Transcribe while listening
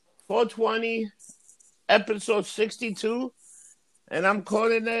420, episode 62, and I'm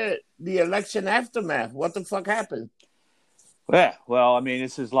calling it the election aftermath. What the fuck happened? Yeah, well, I mean,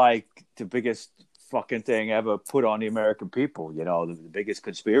 this is like the biggest fucking thing ever put on the American people, the biggest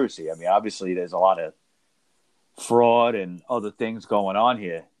conspiracy. I mean, obviously, there's a lot of fraud and other things going on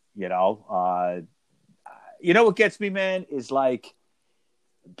here, what gets me, man, is like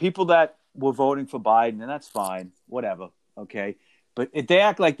people that were voting for Biden, and that's fine, whatever, okay? But they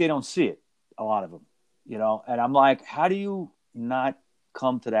act like they don't see it, a lot of them, And I'm like, how do you not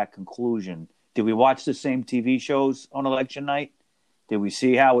come to that conclusion? Did we watch the same TV shows on election night? Did we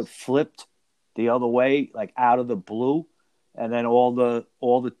see how it flipped the other way, like out of the blue? And then all the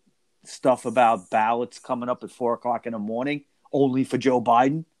stuff about ballots coming up at 4:00 in the morning, only for Joe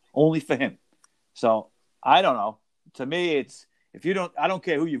Biden, only for him. So I don't know. To me, it's I don't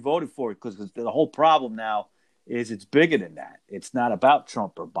care who you voted for, because the whole problem now is it's bigger than that. It's not about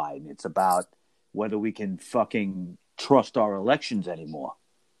Trump or Biden. It's about whether we can fucking trust our elections anymore,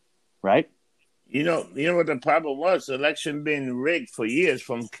 right? You know what the problem was? The election been rigged for years,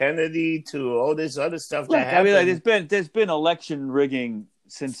 from Kennedy to all this other stuff that happened. I mean, there's been election rigging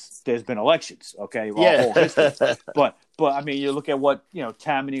since there's been elections, okay? Whole history. But I mean, you look at what,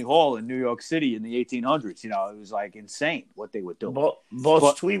 Tammany Hall in New York City in the 1800s, it was like insane what they would do.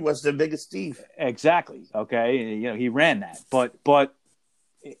 Boss Tweed was the biggest thief. Exactly, okay? He ran that. But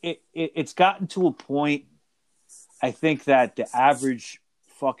it's gotten to a point, I think, that the average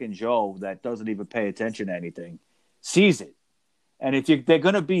fucking Joe that doesn't even pay attention to anything sees it. And if they're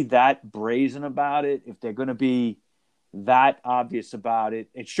going to be that brazen about it, if they're going to be that obvious about it,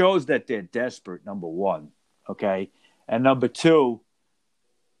 it shows that they're desperate, number one, okay? And number two,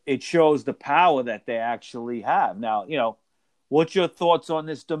 it shows the power that they actually have. Now, what's your thoughts on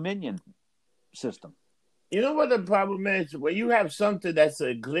this Dominion system? You know what the problem is? When you have something that's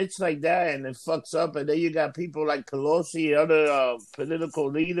a glitch like that and it fucks up, and then you got people like Pelosi, other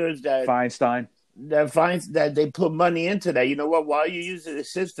political leaders Feinstein, that they put money into that. You know what? Why are you using a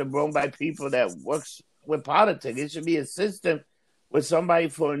system run by people that works with politics? It should be a system with somebody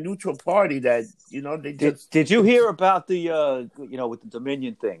for a neutral party that, they just... Did you hear about the, with the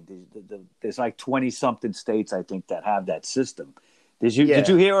Dominion thing? There's like 20-something states, I think, that have that system. Did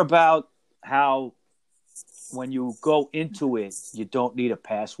you hear about how when you go into it, you don't need a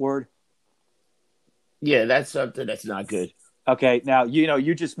password? Yeah, that's something that's not good. Okay, now,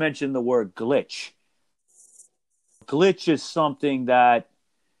 you just mentioned the word glitch. Glitch is something that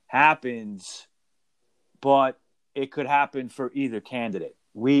happens, but it could happen for either candidate.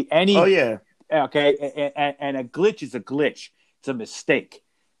 Oh, yeah. Okay, and a glitch is a glitch. It's a mistake.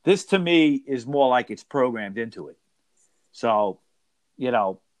 This, to me, is more like it's programmed into it. So,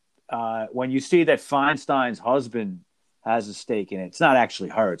 when you see that Feinstein's husband has a stake in it, it's not actually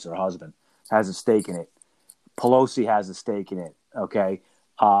her, it's her husband, has a stake in it. Pelosi has a stake in it, okay?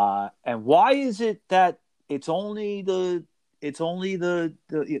 And why is it that it's only the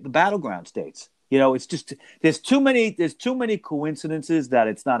battleground states? It's just there's too many coincidences that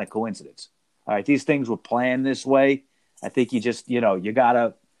it's not a coincidence. All right, these things were planned this way. I think you just you don't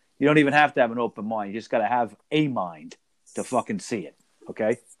even have to have an open mind. You just gotta have a mind to fucking see it.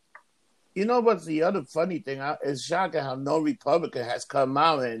 Okay. You know what's the other funny thing? It's shocking how no Republican has come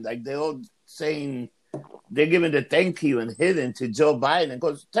out and like they're all saying they're giving the thank you and hidden to Joe Biden,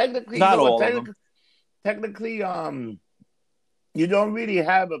 because technically, technically, you don't really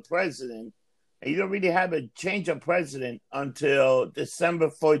have a president, and you don't really have a change of president until December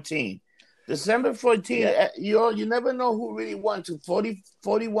 14th. December 14th, you never know who really won to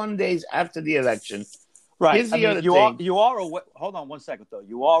 41 days after the election. Right. Here's the other thing. You are aware. Hold on one second, though.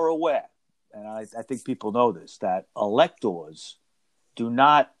 You are aware, and I think people know this, that electors do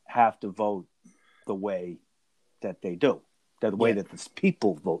not have to vote the way that they do, the way that the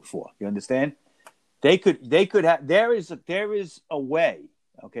people vote for. You understand? They could have. There is a way.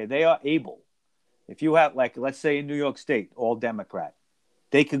 Okay, they are able. If you have, like, let's say in New York State, all Democrat,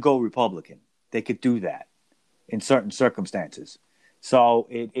 they could go Republican. They could do that in certain circumstances. So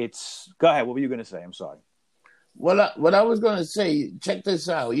it's. Go ahead. What were you going to say? I'm sorry. Well, what I was going to say, check this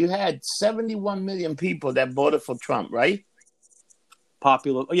out. You had 71 million people that voted for Trump, right?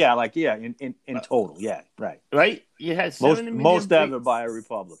 Popular, in total, yeah, right. Right? You had 70 million most ever by a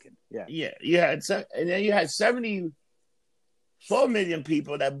Republican, yeah. Yeah, and then you had 74 million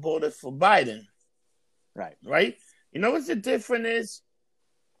people that voted for Biden. Right. Right? You know what the difference is?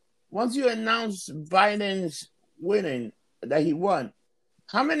 Once you announce Biden's winning, that he won,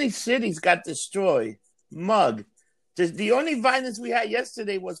 how many cities got destroyed? Mug. The only violence we had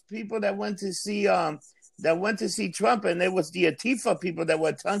yesterday was people that went to see that went to see Trump, and it was the Antifa people that were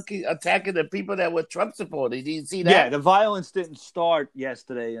attacking the people that were Trump supporters. Did you see that? Yeah, the violence didn't start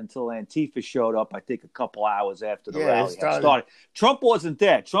yesterday until Antifa showed up, I think a couple hours after the rally had started. Trump wasn't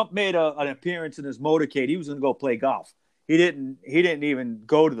there. Trump made an appearance in his motorcade. He was going to go play golf. He didn't even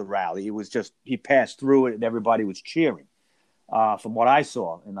go to the rally. He passed through it, and everybody was cheering, from what I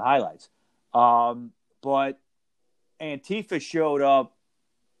saw in the highlights. But Antifa showed up,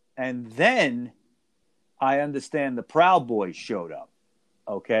 and then I understand the Proud Boys showed up,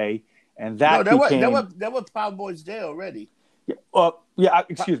 okay? And that there were Proud Boys there already. Yeah,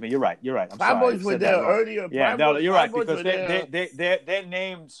 excuse me. You're right. I'm Proud sorry. Boys were there earlier. Yeah, you're right, because their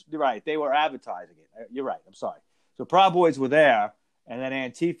names, you're right, they were advertising it. You're right. I'm sorry. So Proud Boys were there, and then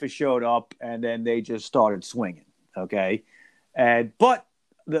Antifa showed up, and then they just started swinging, okay? But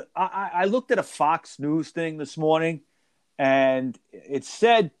I looked at a Fox News thing this morning, and it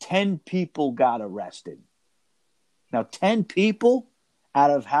said 10 people got arrested. Now, 10 people out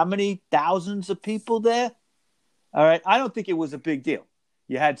of how many thousands of people there? All right, I don't think it was a big deal.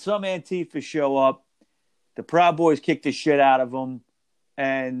 You had some Antifa show up. The Proud Boys kicked the shit out of them.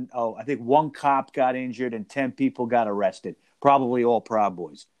 And, I think one cop got injured and 10 people got arrested. Probably all Proud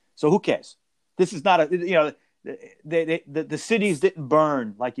Boys. So who cares? This is not the cities didn't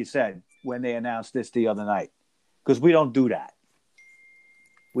burn, like you said, when they announced this the other night. Because we don't do that.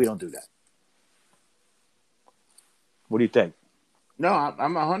 We don't do that. What do you think? No,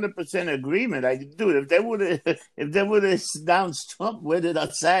 I'm 100% agreement. Like, dude, if they would have announced Trump with it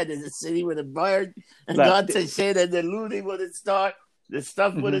outside and the city would have burned, and God to say that the looting would have started, the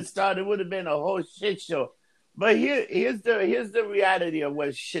stuff would have started, it would have been a whole shit show. But here's the reality of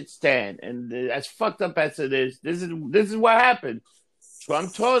where shit stand, and as fucked up as it is, this is what happened.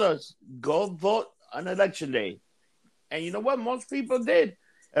 Trump told us, go vote on election day, and you know what? Most people did.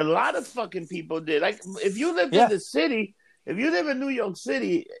 A lot of fucking people did. Like, if you lived in the city. If you live in New York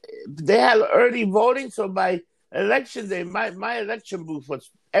City, they had early voting, so by election day, my election booth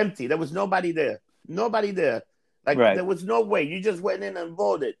was empty. There was nobody there. Like, There was no way. You just went in and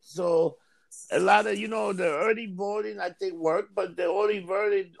voted. So a lot of, the early voting, I think, worked, but the early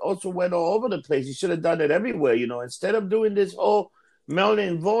voting also went all over the place. You should have done it everywhere, Instead of doing this whole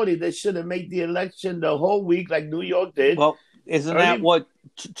mail-in voting, they should have made the election the whole week like New York did. Well, isn't that what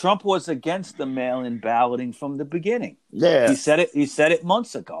Trump was against the mail-in balloting from the beginning? Yeah. He said it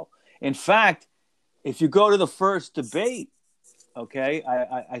months ago. In fact, if you go to the first debate, okay,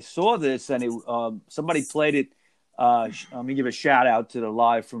 I saw this, and somebody played it. Let me give a shout out to the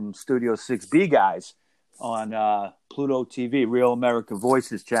Live from Studio 6B guys on Pluto TV, Real American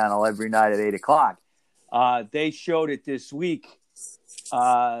Voices channel, every night at 8 o'clock. They showed it this week.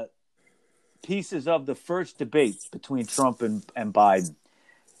 Pieces of the first debate between Trump and Biden.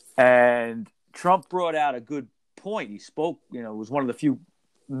 And Trump brought out a good point. He spoke, it was one of the few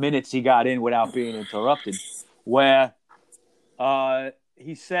minutes he got in without being interrupted, where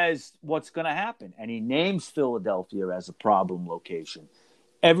he says what's going to happen. And he names Philadelphia as a problem location.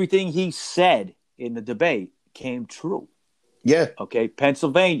 Everything he said in the debate came true. Yeah. Okay,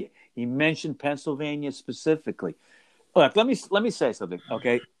 Pennsylvania. He mentioned Pennsylvania specifically. Look, let me say something,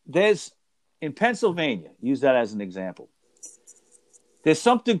 okay? In Pennsylvania, use that as an example, there's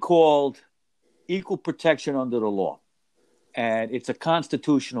something called equal protection under the law. And it's a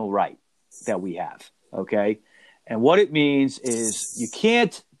constitutional right that we have, okay? And what it means is you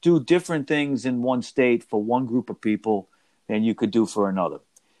can't do different things in one state for one group of people than you could do for another.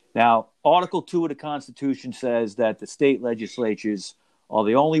 Now, Article 2 of the Constitution says that the state legislatures are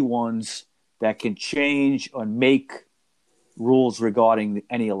the only ones that can change or make rules regarding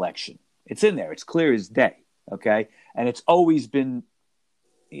any election. It's in there. It's clear as day, okay? And it's always been,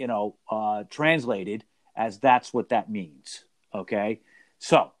 translated as that's what that means, okay?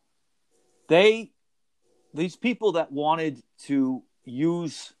 So these people that wanted to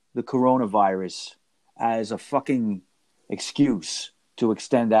use the coronavirus as a fucking excuse to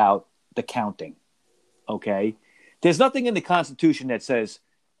extend out the counting, okay? There's nothing in the Constitution that says,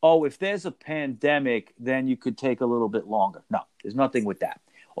 if there's a pandemic, then you could take a little bit longer. No, there's nothing with that.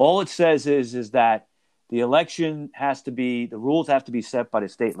 All it says is that the rules have to be set by the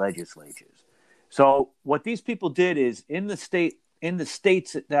state legislatures. So what these people did is in the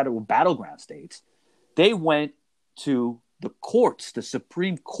states that were battleground states, they went to the courts, the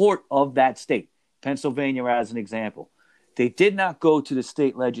Supreme Court of that state, Pennsylvania as an example. They did not go to the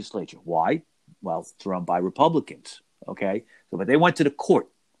state legislature. Why? Well, it's run by Republicans, okay? But they went to the court,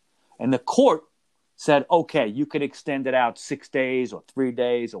 and the court said, okay, you could extend it out 6 days or 3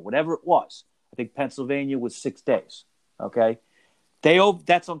 days or whatever it was. I think Pennsylvania was 6 days, okay?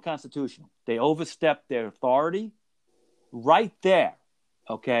 That's unconstitutional. They overstepped their authority right there.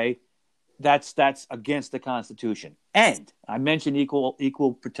 Okay, that's against the Constitution. And I mentioned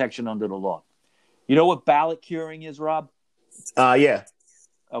equal protection under the law. You know what ballot curing is, Rob? Yeah.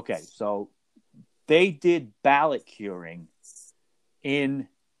 Okay, so they did ballot curing in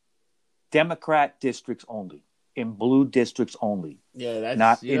Democrat districts only, in blue districts only. Yeah,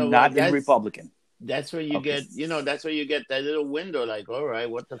 that's not in Republican. That's where you get, that's where you get that little window. Like, all right,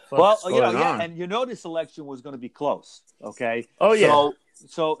 what the fuck? Well, going on? and this election was going to be close. Okay. Oh yeah.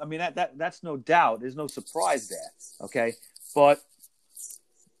 So I mean that's no doubt. There's no surprise there. Okay, but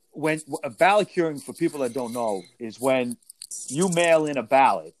when a ballot curing, for people that don't know, is when you mail in a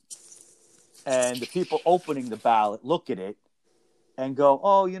ballot and the people opening the ballot look at it and go,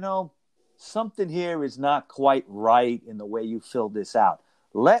 oh, something here is not quite right in the way you filled this out.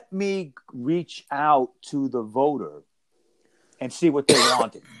 Let me reach out to the voter and see what they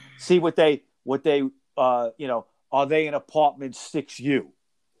wanted. See what they are they in apartment 6U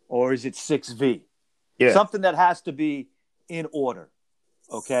or is it 6V? Yeah. Something that has to be in order,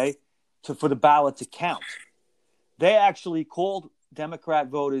 okay, for the ballot to count. They actually called Democrat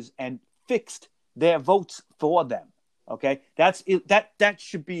voters and fixed their votes for them. Okay, that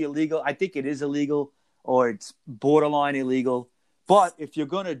should be illegal. I think it is illegal, or it's borderline illegal. But if you're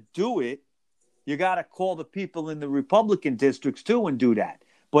going to do it, you got to call the people in the Republican districts too and do that.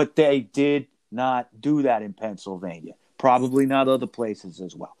 But they did not do that in Pennsylvania. Probably not other places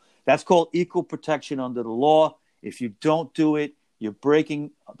as well. That's called equal protection under the law. If you don't do it, you're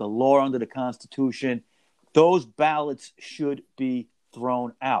breaking the law under the Constitution. Those ballots should be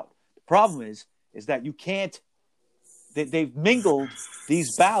thrown out. The problem is that you can't. They've mingled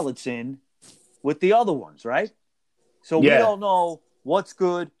these ballots in with the other ones, right? So we don't know what's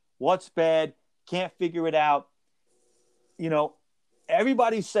good, what's bad, can't figure it out.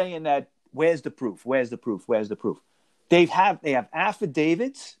 Everybody's saying that, where's the proof? Where's the proof? Where's the proof? They have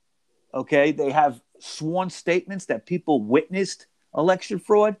affidavits, okay? They have sworn statements that people witnessed election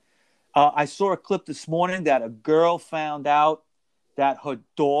fraud. I saw a clip this morning that a girl found out that her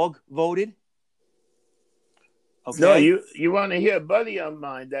dog voted. Okay. No, you want to hear a buddy of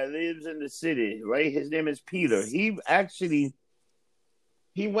mine that lives in the city, right? His name is Peter. He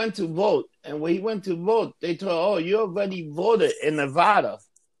went to vote, and when he went to vote, they told, "Oh, you already voted in Nevada."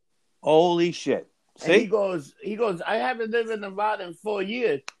 Holy shit! See? And he goes, "I haven't lived in Nevada in 4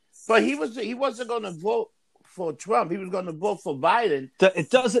 years," but he wasn't going to vote for Trump. He was going to vote for Biden. It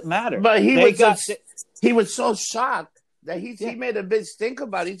doesn't matter. But he was so shocked that he made a big stink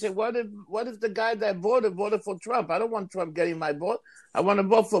about it. He said, what if the guy that voted for Trump? I don't want Trump getting my vote. I want to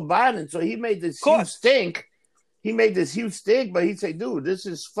vote for Biden. So he made this huge stink. But he said, dude, this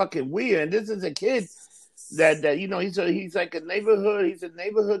is fucking weird. And this is a kid that he's like a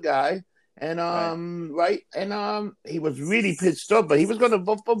neighborhood guy. And right. And he was really pissed off, but he was gonna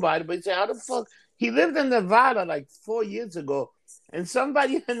vote for Biden. But he said, how the fuck he lived in Nevada like 4 years ago, and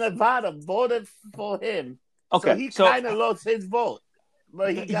somebody in Nevada voted for him. Okay, so he kind of lost his vote,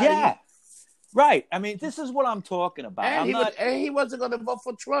 but he got right. I mean, this is what I'm talking about. And he wasn't going to vote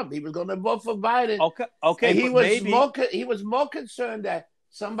for Trump. He was going to vote for Biden. Okay. And he was more concerned that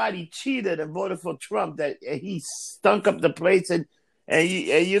somebody cheated and voted for Trump, that he stunk up the place, and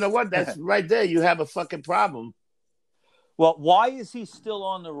you know what? That's right there. You have a fucking problem. Well, why is he still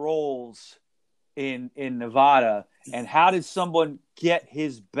on the rolls in Nevada? And how did someone get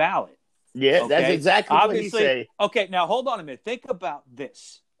his ballot? Yeah, okay? That's exactly what he said. Okay, now hold on a minute. Think about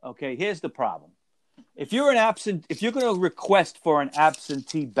this. Okay, here's the problem. If you're going to request for an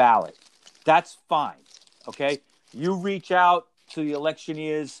absentee ballot, that's fine. Okay, you reach out to the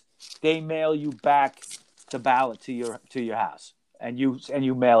electioneers, they mail you back the ballot to your house, and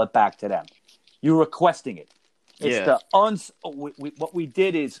you mail it back to them. You're requesting it. It's what we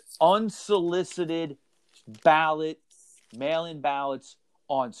did is unsolicited ballot, mail-in ballots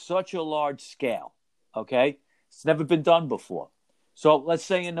on such a large scale, okay? It's never been done before. So let's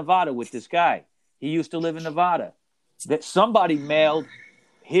say in Nevada with this guy, he used to live in Nevada, that somebody mailed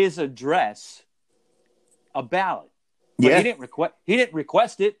his address a ballot. But he didn't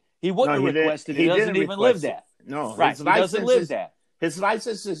request it. He wouldn't have requested it. He doesn't even live there. No, right. He doesn't live there. His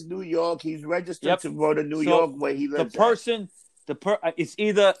license is New York. He's registered to vote in New York where he lives. It's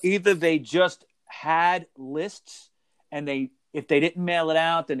either they just had lists, and if they didn't mail it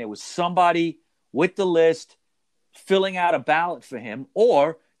out, then there was somebody with the list filling out a ballot for him,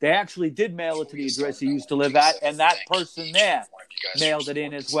 or they actually did mail it to the address he used to live at, and that person there mailed it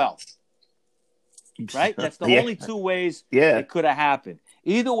in as well. Right? That's the only two ways it could have happened.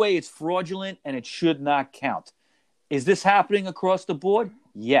 Either way, it's fraudulent and it should not count. Is this happening across the board?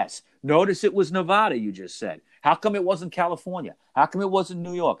 Yes. Notice it was Nevada, you just said. How come it wasn't California? How come it wasn't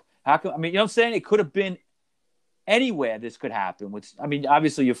New York? How come? I mean, you know what I'm saying? It could have been anywhere this could happen. Which, I mean,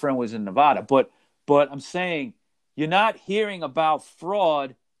 obviously your friend was in Nevada, but I'm saying you're not hearing about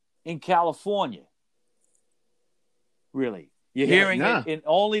fraud in California. Really. You're hearing it in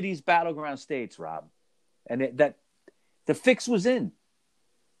only these battleground states, Rob. And that the fix was in.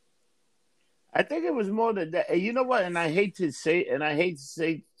 I think it was more than that. And you know what? And I hate to say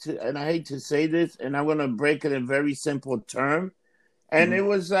this, and I'm gonna break it in very simple term. And it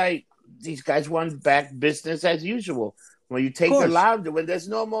was like these guys want back business as usual. When you take the lobby, when there's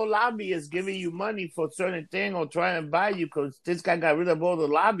no more lobbyists giving you money for a certain thing or trying to buy you because this guy got rid of all the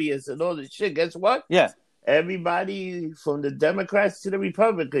lobbyists and all this shit, guess what? Yeah. Everybody from the Democrats to the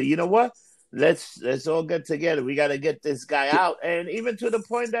Republicans, you know what? Let's all get together. We got to get this guy out. And even to the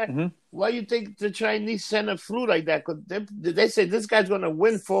point that, why you think the Chinese Senate flew like that? Because they say this guy's going to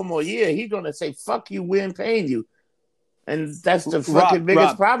win 4 more years. He's going to say, fuck you, we ain't paying you. And that's the fucking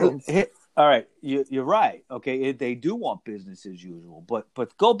biggest problem. All right, you're right. Okay, they do want business as usual.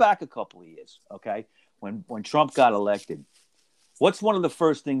 But go back a couple of years, okay? When Trump got elected, what's one of the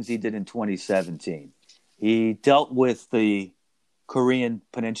first things he did in 2017? He dealt with the Korean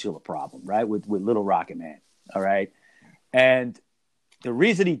Peninsula problem, right, with Little Rocket Man, all right? And the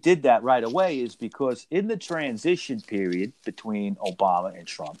reason he did that right away is because in the transition period between Obama and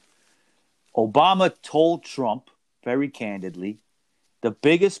Trump, Obama told Trump very candidly, the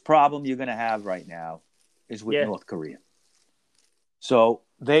biggest problem you're going to have right now is with North Korea. So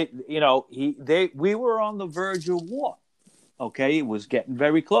we were on the verge of war. Okay, it was getting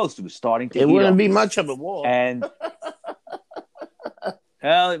very close. It was starting to. It wouldn't be much of a war, and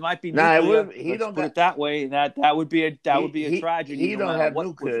well, it might be. Nuclear. He don't put it that way. That would be a tragedy. He don't have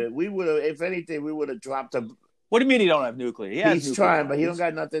nuclear. We would have, if anything, we would have dropped a. What do you mean he don't have nuclear? He's nuclear trying, but he don't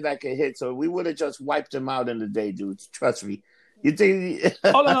got nothing that can hit. So we would have just wiped him out in the day, dudes. Trust me. You think?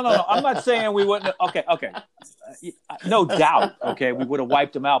 Oh no! I'm not saying we wouldn't. Okay. No doubt. Okay, we would have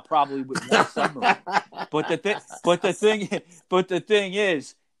wiped him out probably with one submarine. But the thing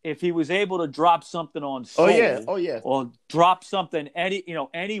is, if he was able to drop something on Seoul, or drop something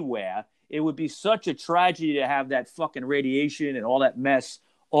anywhere, it would be such a tragedy to have that fucking radiation and all that mess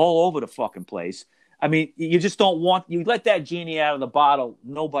all over the fucking place. I mean, you just don't want you let that genie out of the bottle.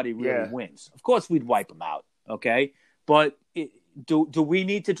 Nobody really wins. Of course, we'd wipe him out. Okay, but do we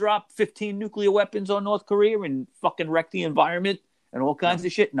need to drop 15 nuclear weapons on North Korea and fucking wreck the environment and all kinds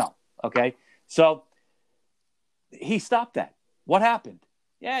of shit? No. Okay, so he stopped that. What happened?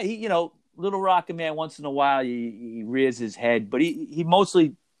 Yeah, Little Rocket Man once in a while he rears his head, but he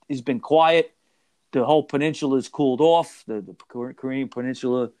mostly has been quiet. The whole peninsula's cooled off. The Korean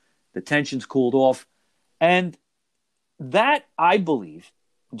Peninsula, the tension's cooled off. And that, I believe,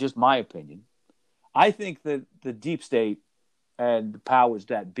 just my opinion, I think that the deep state and the powers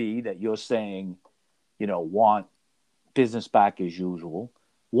that be that you're saying, want business back as usual,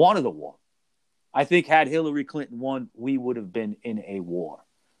 wanted a war. I think had Hillary Clinton won, we would have been in a war.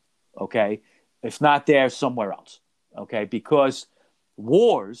 Okay? If not there, somewhere else. Okay? Because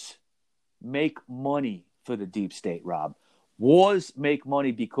wars make money for the deep state, Rob. Wars make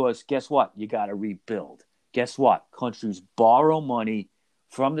money because guess what? You got to rebuild. Guess what? Countries borrow money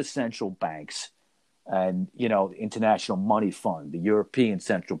from the central banks and, the International Money Fund, the European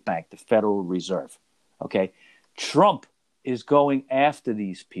Central Bank, the Federal Reserve. Okay? Trump is going after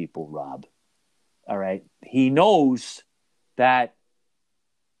these people, Rob. All right? He knows that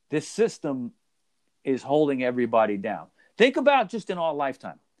this system is holding everybody down. Think about just in our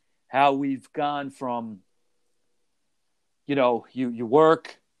lifetime how we've gone from, you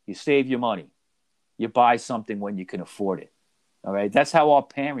work, you save your money, you buy something when you can afford it. All right? That's how our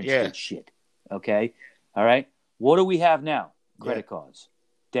parents did shit. Okay? All right? What do we have now? Credit cards,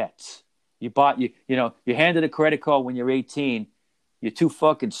 debts. You handed a credit card when you're 18. You're too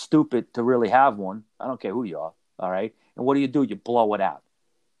fucking stupid to really have one. I don't care who you are. All right? And what do? You blow it out.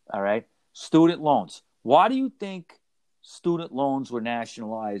 All right? Student loans. Why do you think student loans were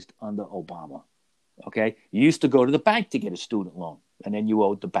nationalized under Obama? Okay? You used to go to the bank to get a student loan, and then you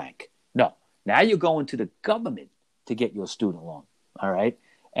owed the bank. No. Now you're going to the government to get your student loan. All right?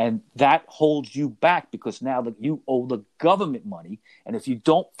 And that holds you back because now you owe the government money, and if you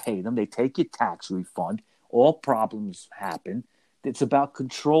don't pay them, they take your tax refund. All problems happen. It's about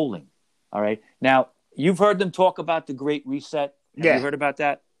controlling. All right? Now, you've heard them talk about the Great Reset. Have you heard about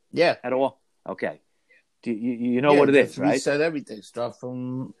that? Yeah. At all? Okay. Do you know what it is, right? Reset everything. Start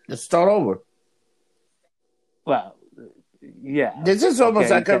over. Well, yeah. This is almost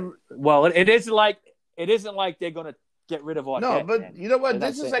like it is like it isn't like they're going to get rid of our No, debt. but Man. you know what? They're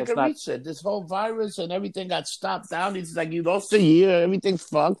This is saying, like a reset. This whole virus and everything got stopped down. It's like you lost a year. Everything's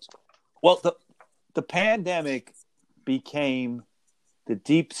fucked. Well, the pandemic became the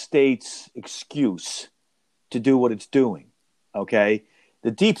deep state's excuse to do what it's doing. Okay,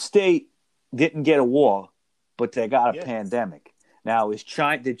 the deep state didn't get a war, but they got a pandemic. Now,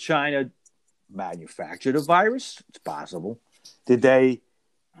 did China manufacture the virus? It's possible. Did they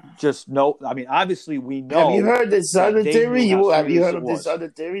just know? I mean, obviously, we know. Have you heard this other theory? Have you heard of this other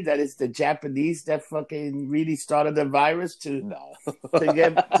theory that it's the Japanese that fucking really started the virus to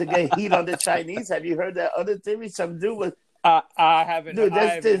get heat on the Chinese? Have you heard that other theory? Some dude was. I haven't. Dude,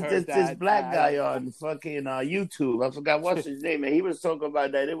 this black guy on fucking YouTube. I forgot what's his name, and he was talking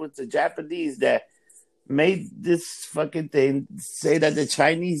about that it was the Japanese that made this fucking thing. Say that the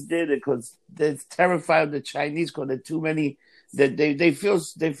Chinese did it because they're terrified of the Chinese because there are too many. That they feel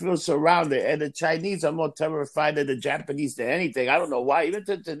surrounded, and the Chinese are more terrified of the Japanese than anything. I don't know why. Even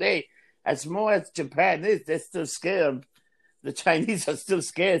to today, as more as Japan is, they're still scared. The Chinese are still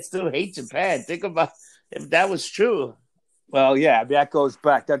scared, still hate Japan. Think about if that was true. Well, yeah, that goes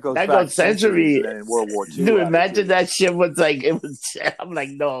back centuries. In World War II. Dude, imagine that shit was like it was. I'm like,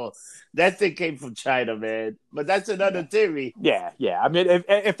 no, that thing came from China, man. But that's another theory. Yeah. I mean,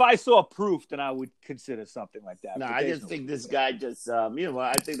 if I saw proof, then I would consider something like that. No, I just think this guy just, I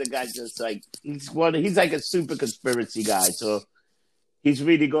think the guy just like he's like a super conspiracy guy. So he's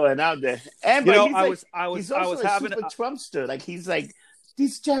really going out there. And he's also a super Trumpster. Like he's like.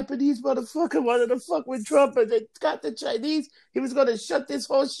 These Japanese motherfucker wanted to fuck with Trump and they got the Chinese. He was going to shut this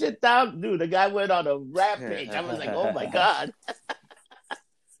whole shit down. Dude, the guy went on a rampage. I was like, oh my God. It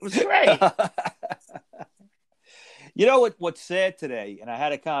was great. You know what's sad today, and I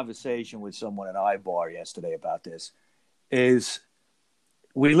had a conversation with someone at iBar yesterday about this, is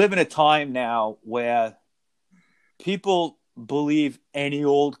we live in a time now where people believe any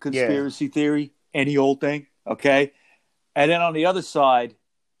old conspiracy theory, any old thing, okay? And then on the other side,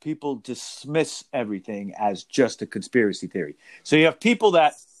 people dismiss everything as just a conspiracy theory. So you have people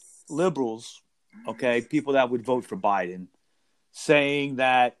liberals, okay, people that would vote for Biden, saying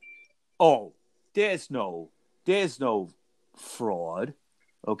that, oh, there's no fraud,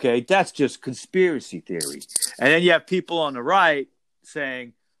 okay, that's just conspiracy theory. And then you have people on the right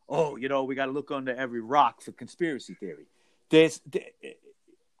saying, oh, we got to look under every rock for conspiracy theory.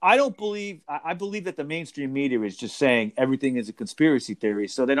 I believe that the mainstream media is just saying everything is a conspiracy theory,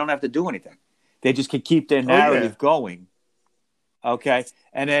 so they don't have to do anything. They just can keep their narrative going. Okay.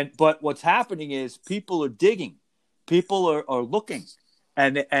 But what's happening is people are digging. People are looking.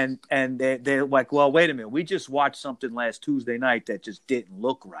 And they're like, well, wait a minute. We just watched something last Tuesday night that just didn't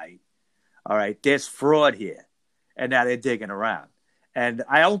look right. All right. There's fraud here. And now they're digging around. And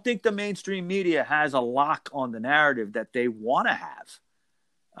I don't think the mainstream media has a lock on the narrative that they want to have.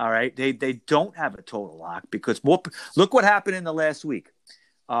 All right, they don't have a total lock because look what happened in the last week.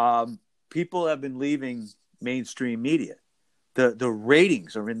 People have been leaving mainstream media. The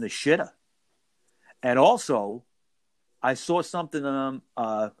ratings are in the shitter. And also, I saw something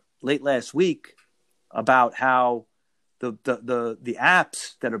late last week about how the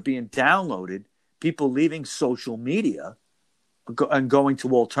apps that are being downloaded, people leaving social media and going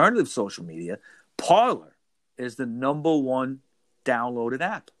to alternative social media. Parler is the number one downloaded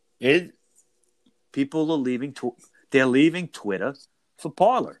app. People are leaving. They're leaving Twitter for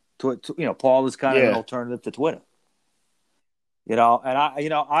Parler. Parler is kind of an alternative to Twitter. And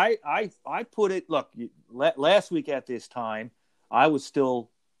I put it. Look, last week at this time, I was still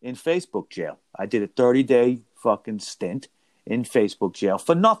in Facebook jail. I did a 30-day fucking stint in Facebook jail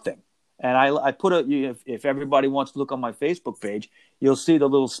for nothing. And I put if everybody wants to look on my Facebook page, you'll see the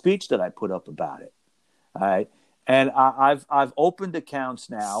little speech that I put up about it. All right. And I've opened accounts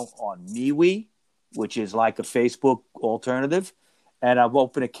now on MeWe, which is like a Facebook alternative, and I've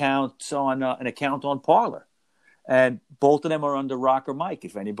opened accounts on an account on Parler, and both of them are under Rocker Mike.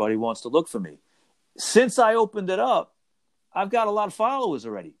 If anybody wants to look for me, since I opened it up, I've got a lot of followers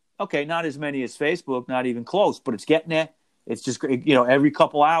already. Okay, not as many as Facebook, not even close, but it's getting there. It's just every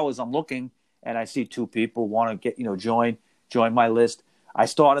couple hours I'm looking and I see two people want to get join my list. I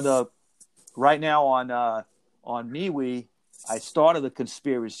started right now on MeWe, I started the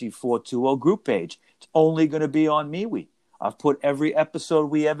Conspiracy 420 group page. It's only going to be on MeWe. I've put every episode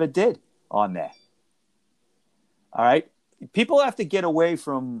we ever did on there. All right? People have to get away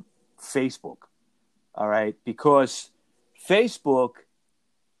from Facebook, all right? Because Facebook,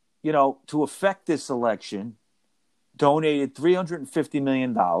 to affect this election, donated $350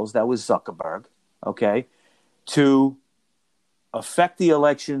 million, that was Zuckerberg, okay, to affect the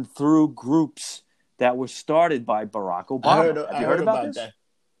election through groups that were started by Barack Obama. I heard about this? That.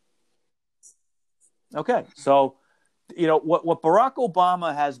 Okay, so what Barack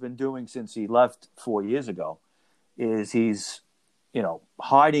Obama has been doing since he left 4 years ago is he's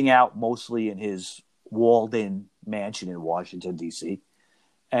hiding out mostly in his walled-in mansion in Washington, D.C.,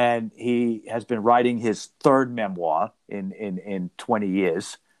 and he has been writing his third memoir in 20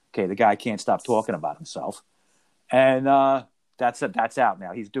 years. Okay, the guy can't stop talking about himself, and that's out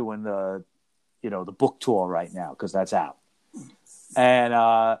now. He's doing the book tour right now because that's out,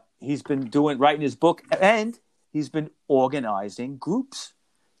 and he's been writing his book, and he's been organizing groups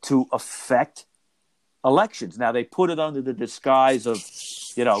to affect elections. Now, they put it under the disguise of,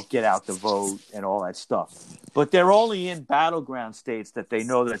 get out the vote and all that stuff. But they're only in battleground states that they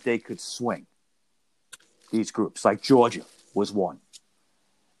know that they could swing, these groups, like Georgia was one.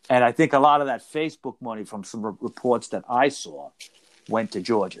 And I think a lot of that Facebook money from some reports that I saw went to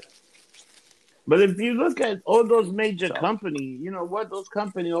Georgia. But if you look at all those major companies, you know what? Those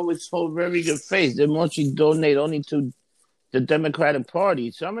companies always hold very good face. They mostly donate only to the Democratic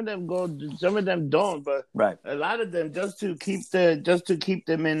Party. Some of them go, some of them don't. But right. A lot of them just to keep them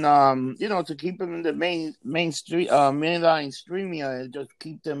in, to keep them in the mainline streaming and just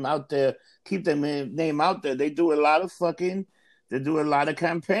keep them out there, keep their name out there. They do a lot of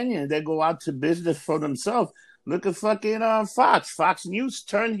campaigning. They go out to business for themselves. Look at fucking Fox News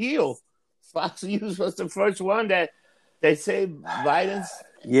turned heel. Fox News was the first one that they say Biden's.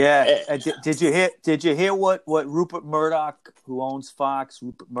 Yeah. Did you hear what Rupert Murdoch, who owns Fox,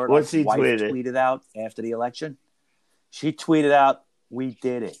 Rupert Murdoch's wife tweeted out after the election? She tweeted out, "We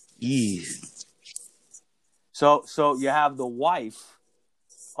did it." Jeez. So you have the wife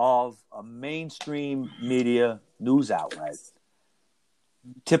of a mainstream media news outlet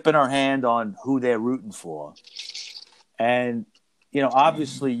tipping her hand on who they're rooting for, and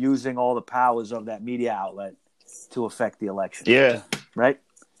obviously using all the powers of that media outlet to affect the election. Yeah. Right?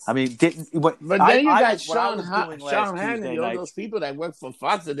 I mean, but then you got Sean Hannity, all those people that work for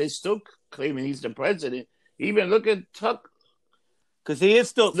Fox, and they still claiming he's the president. Even look at Tuck. Because he is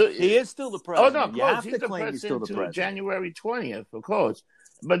still the president. Oh, no, of you course. have He's to the claim he's still the president. January 20th, of course.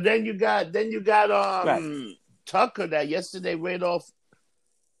 But then you got right. Tucker that yesterday read off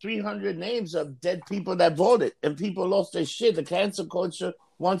 300 names of dead people that voted, and people lost their shit. The cancel culture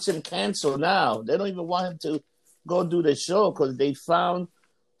wants him canceled now. They don't even want him to go do the show because they found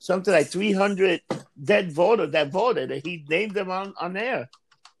something like 300 dead voters that voted, and he named them on air.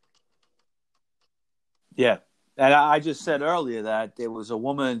 Yeah, and I just said earlier that there was a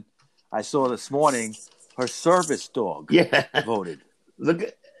woman I saw this morning. Her service dog voted. Look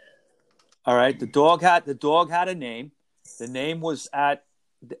at. All right, the dog had a name. The name was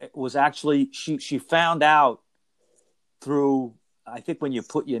actually she found out through, I think, when you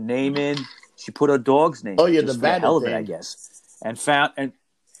put your name in, she put her dog's name. Oh yeah, the ballot hell of it, I guess, and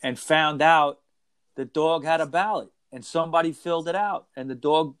found out the dog had a ballot, and somebody filled it out, and the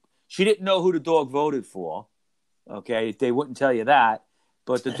dog. She didn't know who the dog voted for. Okay, they wouldn't tell you that,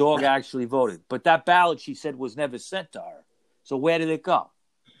 but the dog actually voted. But that ballot, she said, was never sent to her. So where did it go?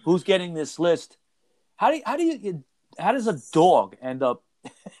 Who's getting this list? How does a dog end up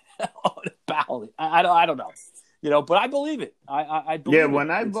on a ballot? I don't know. But I believe it. I believe it. Yeah, when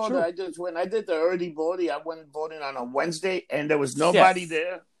I voted, when I did the early voting, I went voting on a Wednesday, and there was nobody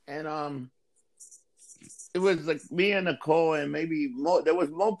there, and it was like me and Nicole, and maybe more. There was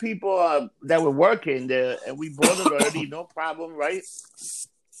more people that were working there, and we voted early, no problem, right?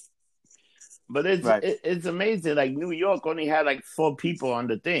 But it's amazing. Like New York only had like 4 people on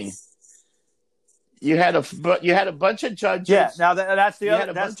the thing. You had a bunch of judges. Yeah, now that's the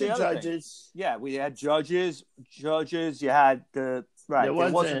other. That's the other judges. Thing. Yeah, we had judges. You had the right. There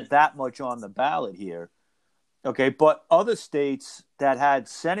wasn't that much on the ballot here. Okay, but other states that had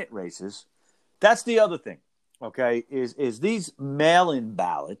Senate races, that's the other thing. Okay, is these mail-in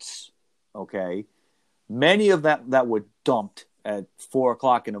ballots? Okay, many of them that were dumped at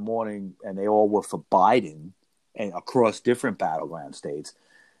 4:00 in the morning, and they all were for Biden, and across different battleground states.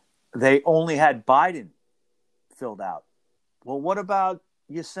 They only had Biden filled out. Well, what about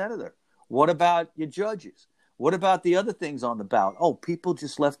your senator? What about your judges? What about the other things on the ballot? Oh, people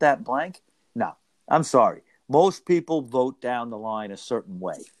just left that blank? No, I'm sorry. Most people vote down the line a certain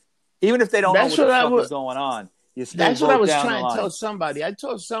way. Even if they don't know what the fuck is going on, you still that's vote what I was down trying the to tell somebody. I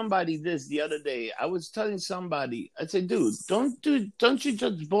told somebody this the other day. I was telling somebody, I said, dude, don't you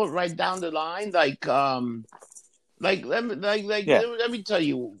just vote right down the line? Let me tell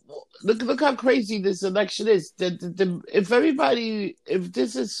you, look how crazy this election is. If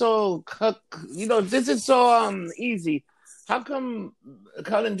this is so, if this is so easy, How come,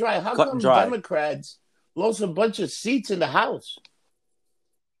 cut and dry, how Cut and come dry. Democrats lost a bunch of seats in the House?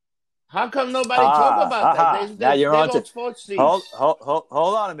 How come nobody talk about that? Now you're They on to lost 4 seats. hold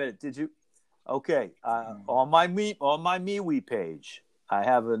on a minute. Did you? Okay, on my MeWe page, I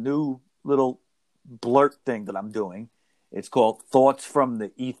have a new little blurt thing that I'm doing. It's called Thoughts from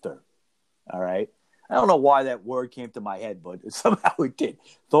the Ether. All right. I don't know why that word came to my head, but somehow it did.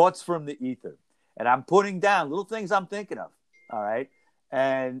 Thoughts from the Ether. And I'm putting down little things I'm thinking of. All right.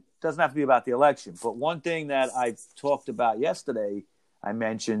 And it doesn't have to be about the election. But one thing that I talked about yesterday, I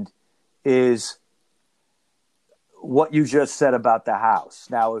mentioned, is what you just said about the House.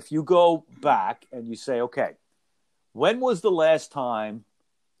 Now, if you go back and you say, okay, when was the last time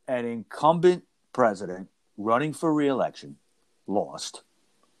an incumbent president running for re-election lost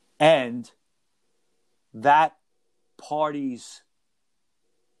and that party's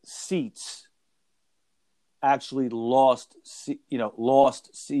seats actually lost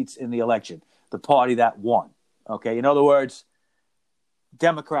seats in the election, the party that won? Okay, in other words,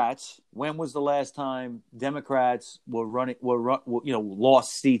 Democrats, when was the last time Democrats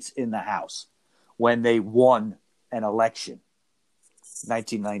lost seats in the House when they won an election?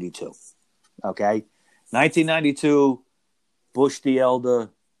 1992. Okay? 1992, Bush the Elder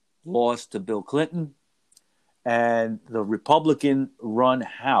lost to Bill Clinton, and the Republican-run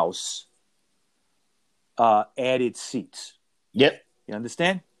House added seats. Yep. You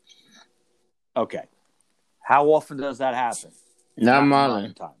understand? Okay. How often does that happen? Not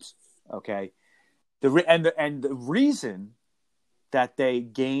modern times. Okay. The reason that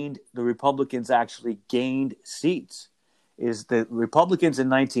the Republicans actually gained seats is the Republicans in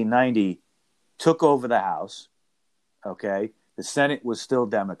 1990 took over the House. Okay. The Senate was still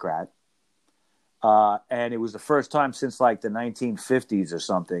Democrat. And it was the first time since like the 1950s or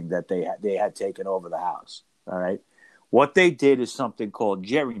something that they had taken over the House. All right. What they did is something called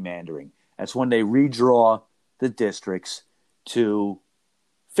gerrymandering. That's when they redraw the districts to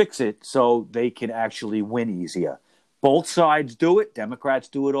fix it so they can actually win easier. Both sides do it. Democrats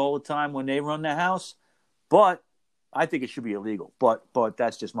do it all the time when they run the House. But I think it should be illegal. But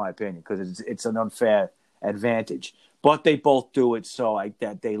that's just my opinion because it's an unfair advantage. But they both do it so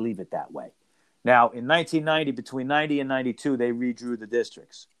that they leave it that way. Now, in 1990, between 90 and 92, they redrew the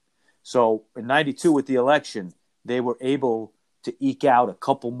districts. So in 92 with the election, they were able to eke out a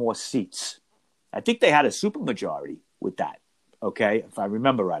couple more seats. I think they had a supermajority with that. Okay, if I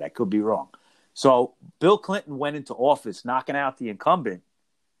remember right, I could be wrong. So Bill Clinton went into office knocking out the incumbent,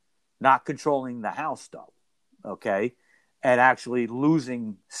 not controlling the House, though, okay, and actually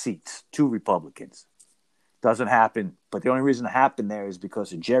losing seats to Republicans. Doesn't happen, but the only reason it happened there is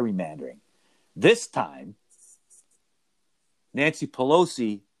because of gerrymandering. This time, Nancy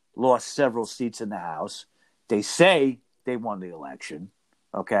Pelosi lost several seats in the House. They say they won the election,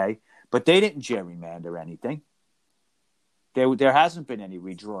 okay, but they didn't gerrymander anything. There hasn't been any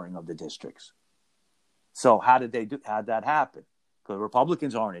redrawing of the districts. So how'd that happen? Because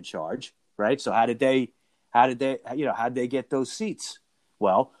Republicans aren't in charge, right? So how did they get those seats?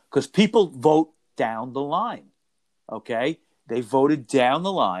 Well, because people vote down the line. Okay? They voted down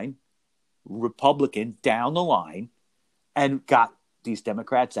the line, Republican down the line, and got these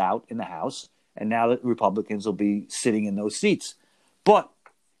Democrats out in the House, and now the Republicans will be sitting in those seats. But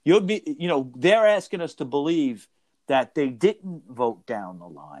they're asking us to believe that they didn't vote down the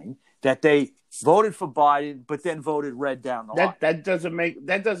line, that they voted for Biden, but then voted red down the line. That doesn't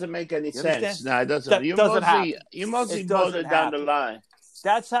make any sense. No, it doesn't. That doesn't happen. You mostly voted down the line.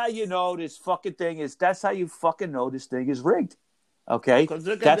 That's how you know this fucking thing is. That's how you fucking know this thing is rigged. Okay,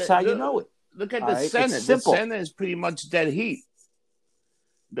 that's how you know it. Look at the Senate. The Senate is pretty much dead heat.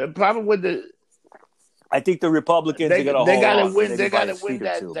 The problem with I think the Republicans are going to hold on. They got to win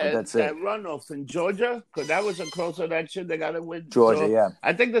that runoff in Georgia because that was a close election. They got to win Georgia. Yeah,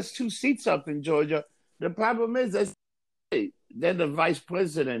 I think there's 2 seats up in Georgia. The problem is that then the vice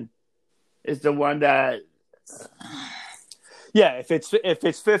president is the one that. Yeah, if it's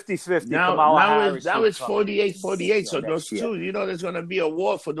 50-50, now it's 48-48. So those two, there's going to be a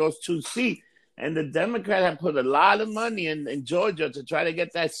war for those 2 seats, and the Democrats have put a lot of money in Georgia to try to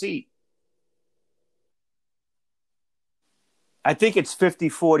get that seat. I think it's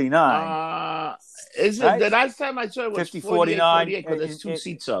 50-49. Is it right? The last time I saw it was 50-49 because there's 2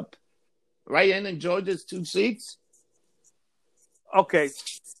 seats up, right? And in Georgia, it's 2 seats. Okay.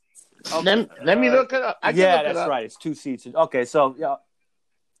 Let me look it up. That's right. It's 2 seats. Okay, so yeah. All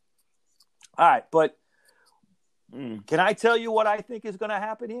right, but can I tell you what I think is going to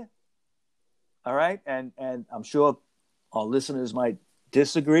happen here? All right, and I'm sure our listeners might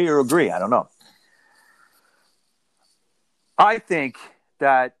disagree or agree. I don't know. I think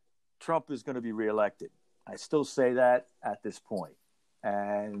that Trump is going to be reelected. I still say that at this point.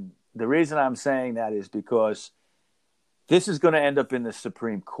 And the reason I'm saying that is because this is going to end up in the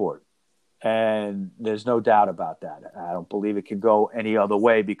Supreme Court. And there's no doubt about that. I don't believe it can go any other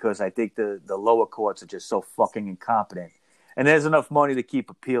way because I think the lower courts are just so fucking incompetent. And there's enough money to keep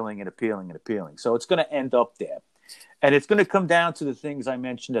appealing and appealing and appealing. So it's going to end up there. And it's going to come down to the things I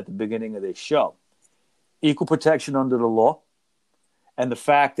mentioned at the beginning of this show. Equal protection under the law, and the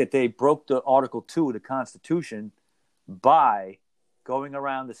fact that they broke the Article 2 of the Constitution by going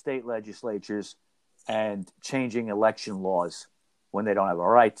around the state legislatures and changing election laws when they don't have a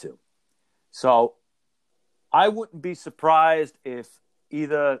right to. So I wouldn't be surprised if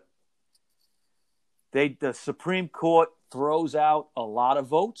either the Supreme Court throws out a lot of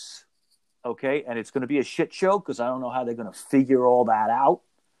votes, okay, and it's going to be a shit show because I don't know how they're going to figure all that out.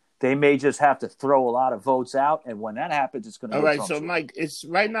 They may just have to throw a lot of votes out, and when that happens, it's going to all go right. Trump's So, way. Mike, it's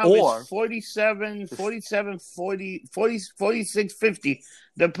right now it's 47, 40, 46, 50.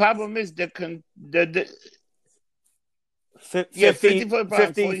 The problem is the 50 for the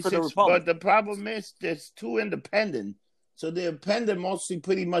 46, for the Republican. But the problem is there's two independent. So the independent mostly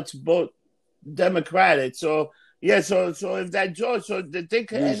pretty much both Democratic. So, yeah, so if that Georgia, so they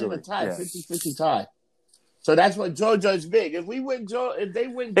could end in a tie, 50-50 tie. So that's what Georgia is big. If they win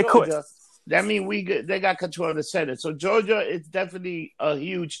Georgia, that means they got control of the Senate. So Georgia is definitely a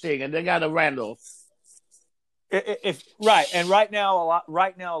huge thing, and they got a Randolph. Right now a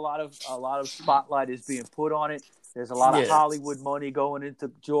lot of spotlight is being put on it. There's a lot of Hollywood money going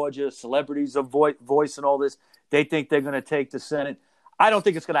into Georgia. Celebrities of voice and all this. They think they're going to take the Senate. I don't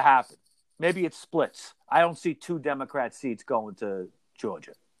think it's going to happen. Maybe it splits. I don't see 2 Democrat seats going to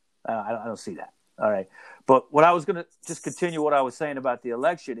Georgia. I don't see that. All right. But what I was going to just continue what I was saying about the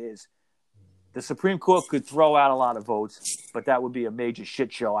election is the Supreme Court could throw out a lot of votes, but that would be a major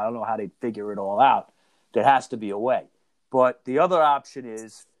shit show. I don't know how they'd figure it all out. There has to be a way. But the other option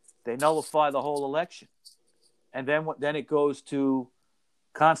is they nullify the whole election. And then it goes to,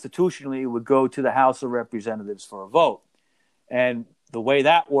 constitutionally, it would go to the House of Representatives for a vote. And the way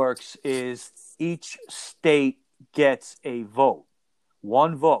that works is each state gets a vote,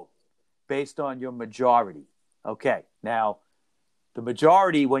 one vote, based on your majority. Okay, now, the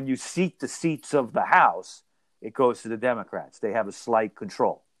majority, when you seat the seats of the House, it goes to the Democrats. They have a slight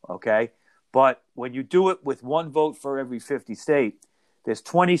control, okay? But when you do it with one vote for every 50 states, there's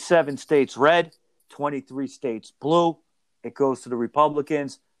 27 states red, 23 states blue. It goes to the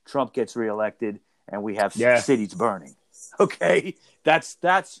Republicans. Trump gets reelected, and we have cities burning. Okay, that's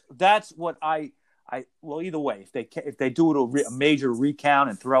what well, either way, if they do a major recount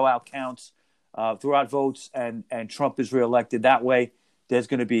and throw out counts, throw out votes, and Trump is reelected that way, there's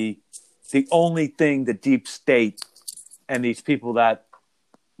going to be the only thing the deep state and these people that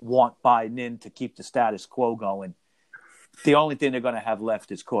want Biden in to keep the status quo going, the only thing they're going to have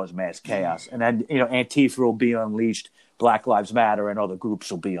left is cause mass chaos. And then, Antifa will be unleashed, Black Lives Matter and other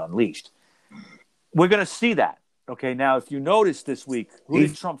groups will be unleashed. We're going to see that. Okay, now, if you notice this week, who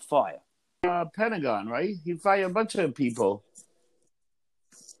did Trump fire? Pentagon, right? He fired a bunch of people.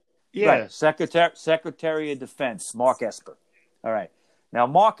 Yeah. Right. Secretary of Defense, Mark Esper. All right. Now,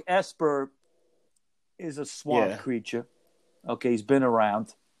 Mark Esper is a swamp creature. Okay, he's been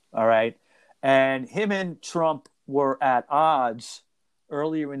around. All right. And him and Trump were at odds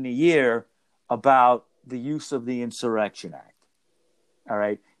earlier in the year about the use of the Insurrection Act. All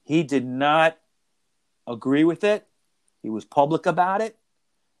right. He did not agree with it. He was public about it.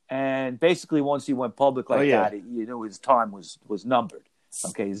 And basically, once he went public like that, his time was numbered.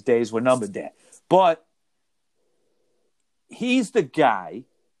 Okay, his days were numbered there. But he's the guy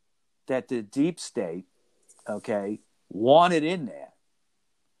that the deep state, wanted in there.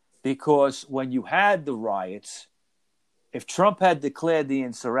 Because when you had the riots, if Trump had declared the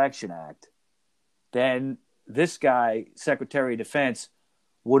Insurrection Act, then this guy, Secretary of Defense,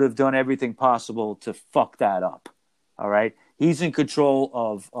 would have done everything possible to fuck that up. All right? He's in control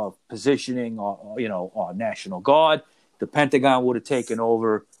of positioning, our National Guard. The Pentagon would have taken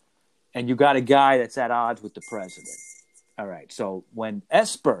over, and you got a guy that's at odds with the president. All right. So when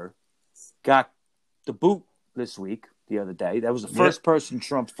Esper got the boot the other day, that was the first person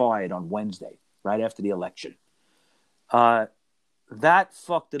Trump fired on Wednesday, right after the election. That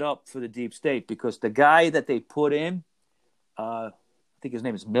fucked it up for the deep state because the guy that they put in, I think his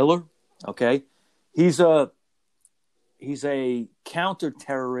name is Miller. Okay, he's a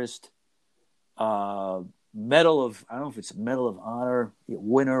counter-terrorist Medal of, I don't know if it's Medal of Honor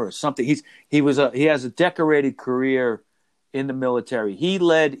winner or something. He has a decorated career in the military. He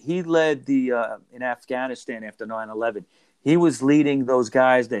led the in Afghanistan after 9/11. He was leading those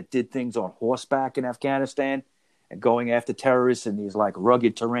guys that did things on horseback in Afghanistan and going after terrorists in these like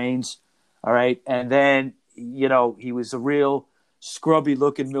rugged terrains. All right. And then, he was a real scrubby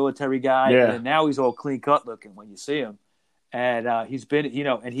looking military guy. Yeah. And now he's all clean cut looking when you see him. And he's been,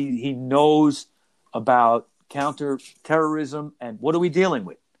 and he knows about counter-terrorism. And what are we dealing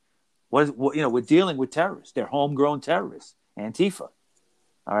with? We're dealing with terrorists. They're homegrown terrorists, Antifa.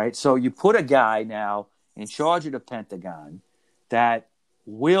 All right. So you put a guy now in charge of the Pentagon that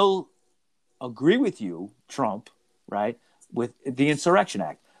will agree with you, Trump, right, with the Insurrection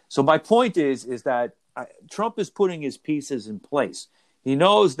Act. So my point is that Trump is putting his pieces in place. He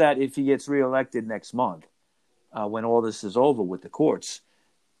knows that if he gets reelected next month, when all this is over with the courts,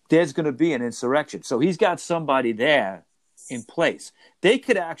 there's going to be an insurrection. So he's got somebody there in place. They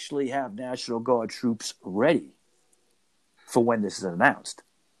could actually have National Guard troops ready for when this is announced,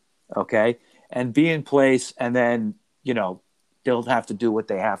 okay, and be in place, and then, they'll have to do what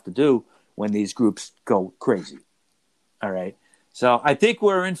they have to do when these groups go crazy, all right? So I think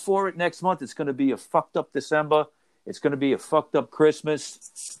we're in for it next month. It's going to be a fucked up December. It's going to be a fucked up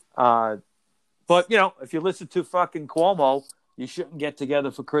Christmas. But, if you listen to fucking Cuomo, you shouldn't get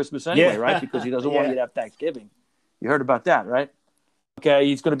together for Christmas anyway, right? Because he doesn't want you to have Thanksgiving. You heard about that, right? Okay,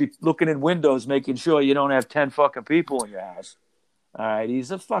 he's going to be looking in windows, making sure you don't have 10 fucking people in your house. All right,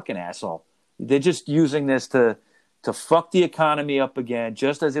 he's a fucking asshole. They're just using this to fuck the economy up again,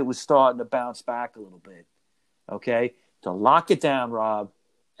 just as it was starting to bounce back a little bit. Okay? To lock it down, Rob,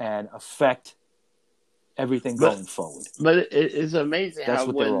 and affect everything going forward. But it's amazing. That's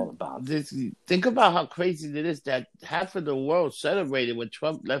what they're all about. Think about how crazy it is that half of the world celebrated when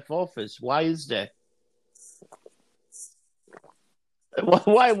Trump left office. Why is that?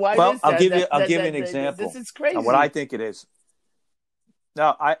 Why? Well, is I'll that? give you an example. This is crazy. What I think it is.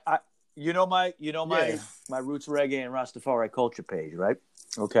 Now, my Roots Reggae and Rastafari culture page, right?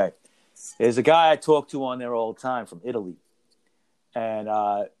 Okay. There's a guy I talk to on there all the time from Italy. And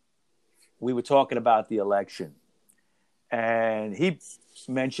we were talking about the election. And he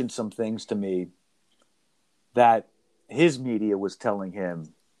mentioned some things to me that his media was telling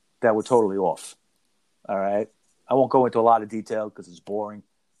him that were totally off. All right? I won't go into a lot of detail because it's boring,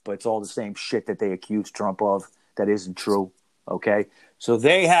 but it's all the same shit that they accuse Trump of that isn't true. Okay? So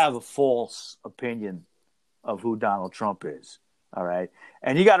they have a false opinion of who Donald Trump is. All right?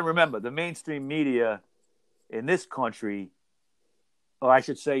 And you got to remember, the mainstream media in this country, or I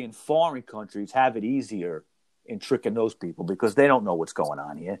should say in foreign countries, have it easier in tricking those people because they don't know what's going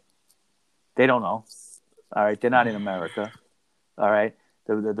on here. They don't know. All right? They're not in America. All right?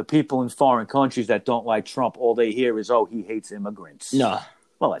 The people in foreign countries that don't like Trump, all they hear is, oh, he hates immigrants. No.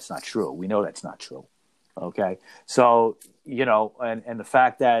 Well, that's not true. We know that's not true. Okay? So, and the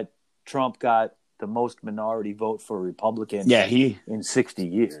fact that Trump got the most minority vote for a Republican in 60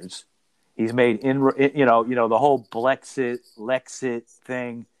 years. He's made, the whole Lexit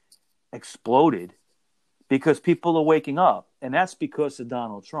thing exploded because people are waking up, and that's because of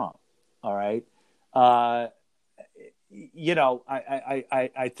Donald Trump. All right? I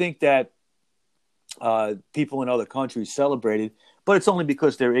think that people in other countries celebrated, but it's only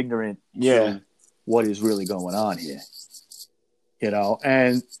because they're ignorant to what is really going on here.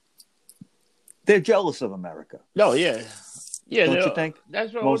 And they're jealous of America. No, yeah. Yeah, don't you think?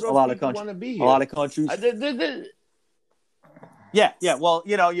 That's what a lot of countries want to be here. A lot of countries. Yeah. Well,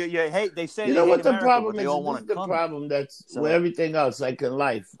 you hate. They say what the America, problem is. This is the problem that's with everything else, like in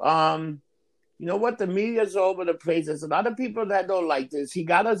life. You know what? The media's all over the place. There's a lot of people that don't like this. He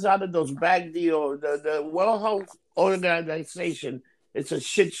got us out of those bad deals. The World Health Organization. It's a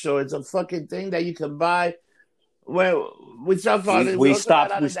shit show. It's a fucking thing that you can buy. Well, we stopped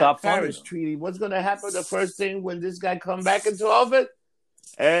stopped Paris Treaty. What's going to happen? The first thing when this guy come back into office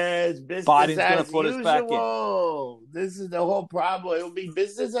is business Biden's as put usual. Us back in. This is the whole problem. It will be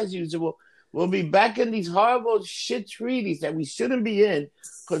business as usual. We'll be back in these horrible shit treaties that we shouldn't be in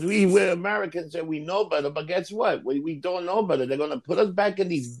because we're Americans and we know better. But guess what? We don't know better. They're going to put us back in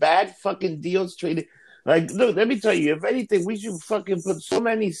these bad fucking deals treaty. Like, look, let me tell you, if anything, we should fucking put so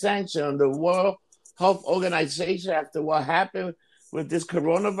many sanctions on the World Health Organization after what happened with this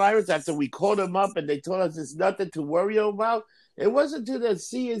coronavirus, after we called them up and they told us it's nothing to worry about. It wasn't until the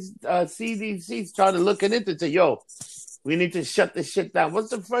CDC started looking into it, say, yo, we need to shut this shit down.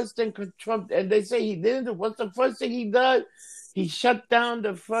 What's the first thing Trump, and they say he didn't, what's the first thing he did? He shut down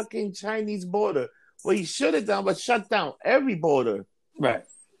the fucking Chinese border. Well, he shut it down, but shut down every border. Right.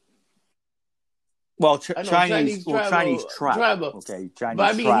 Well, Chinese travel. Okay, Chinese but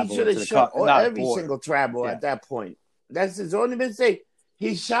I mean, travel. he should have shut every single travel at that point. That's his only mistake.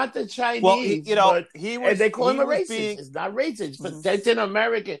 He shot the Well, Chinese, but and they call him a racist. being, it's not racist, protecting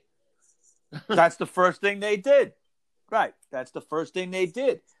American. That's the first thing they did. Right. That's the first thing they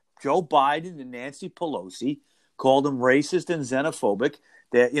did. Joe Biden and Nancy Pelosi called him racist and xenophobic.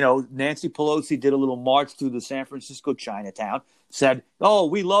 That, Nancy Pelosi did a little march through the San Francisco Chinatown, said, "Oh,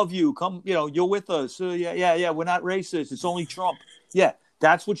 we love you. Come, you're with us. Yeah. We're not racist. It's only Trump." Yeah,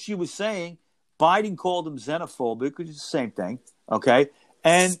 that's what she was saying. Biden called him xenophobic, which is the same thing. Okay.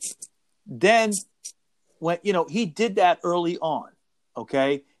 And then when, he did that early on.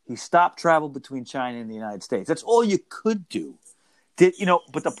 Okay. He stopped travel between China and the United States. That's all you could do.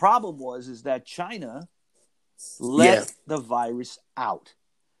 But the problem is that China let the virus out.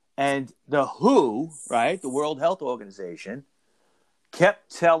 And the WHO, right, the World Health Organization,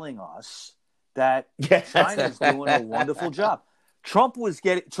 kept telling us that China's doing a wonderful job. Trump was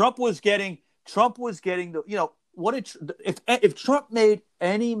getting the, if Trump made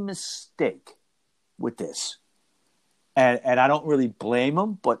any mistake with this, and I don't really blame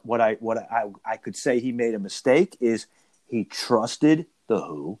him, but what I could say he made a mistake is he trusted the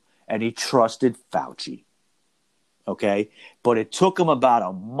WHO and he trusted Fauci. Okay, but it took him about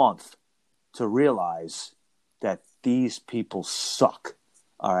a month to realize that these people suck.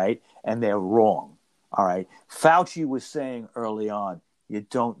 All right, and they're wrong. All right, Fauci was saying early on, you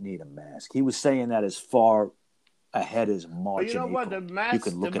don't need a mask. He was saying that as far ahead as March. But you know what?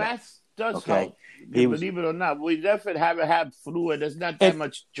 April. The mask does help. Believe it or not, we definitely haven't had flu, and there's not that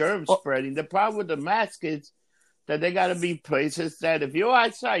much germ spreading. The problem with the mask is that they got to be places that if you're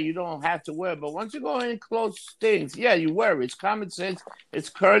outside, you don't have to wear. But once you go in close things, you wear it. It's common sense. It's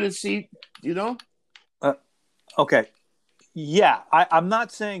courtesy, Okay. Yeah, I'm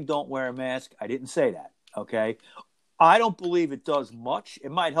not saying don't wear a mask. I didn't say that. Okay. I don't believe it does much.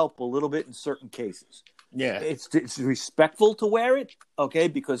 It might help a little bit in certain cases. Yeah. It's respectful to wear it. Okay.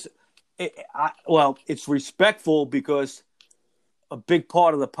 Because it's respectful because a big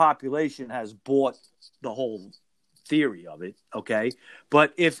part of the population has bought the whole theory of it, okay?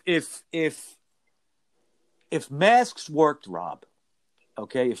 But if masks worked, Rob,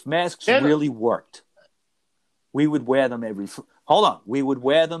 okay, if masks really worked, we would wear them we would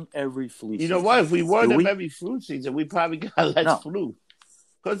wear them every flu season. You know what? If we wore them every flu season, we probably got less flu.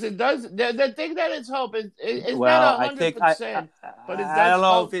 Because it does, the thing that it's helping, it's not 100%, but it does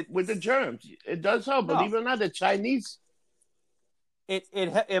help with the germs. It does help. No. Believe it or not, the Chinese...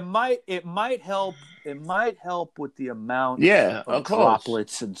 It might help. It might help with the amount of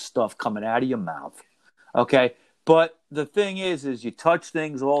droplets and stuff coming out of your mouth. Okay, but the thing is you touch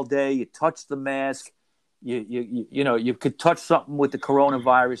things all day. You touch the mask. You could touch something with the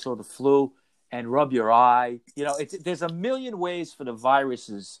coronavirus or the flu and rub your eye. There's a million ways for the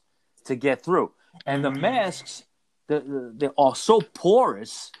viruses to get through, and the masks they are so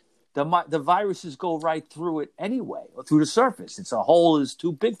porous. The viruses go right through it anyway, or through the surface. It's a hole is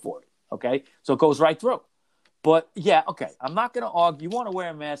too big for it. Okay, so it goes right through. But I'm not going to argue. You want to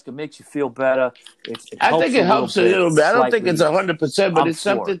wear a mask; it makes you feel better. I think it helps a little bit. I don't think it's 100%, but it's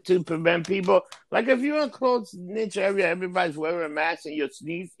something to prevent people. Like if you're in a close niche area, everybody's wearing a mask and you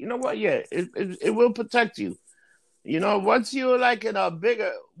sneeze. You know what? Yeah, it will protect you. Once you're in a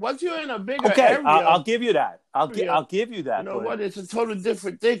bigger area. I'll give you that. I'll give you that. You know what? It's a totally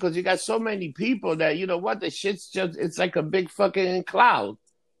different thing because you got so many people that the shit's it's like a big fucking cloud.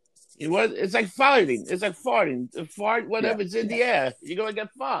 It's like farting. It's like farting. The fart, whatever's in the air, you're gonna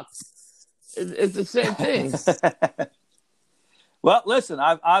get fucked. It's the same thing. Well, listen,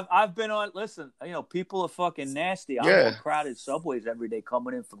 I've been on. Listen, people are fucking nasty. I'm on crowded subways every day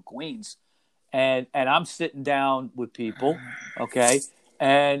coming in from Queens. And I'm sitting down with people, okay,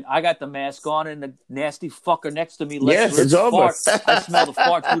 and I got the mask on, and the nasty fucker next to me lets it's over. Fart. I smell the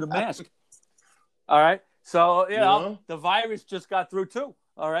fart through the mask. All right, so the virus just got through too.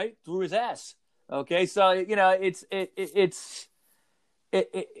 All right, through his ass. Okay, so it's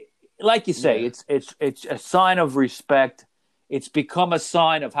like you say, it's a sign of respect. It's become a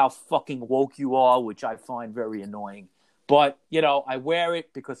sign of how fucking woke you are, which I find very annoying. But I wear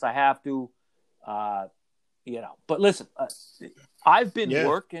it because I have to. But listen, I've been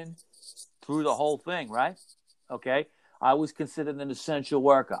working through the whole thing, right? Okay. I was considered an essential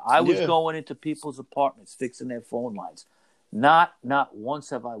worker. I was going into people's apartments, fixing their phone lines. Not once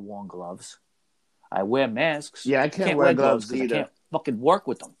have I worn gloves. I wear masks. Yeah, I can't wear gloves either. I can't fucking work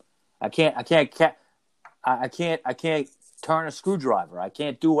with them. I can't turn a screwdriver. I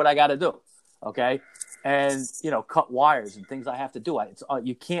can't do what I got to do. Okay. And, cut wires and things I have to do.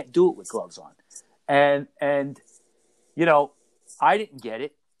 You can't do it with gloves on. And I didn't get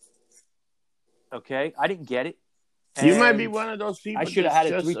it. Okay. I didn't get it. You might be And one of those I people should have that's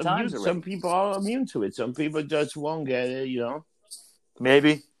had it 3 just times immune. Some already. people are immune to it. Some people just won't get it.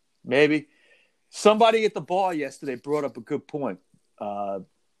 Maybe. Somebody at the bar yesterday brought up a good point.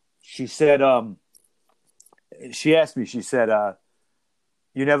 She said, she asked me, she said,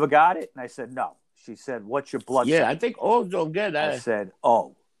 you never got it? And I said, no. She said, what's your blood Yeah, type? I think all don't get I that. said,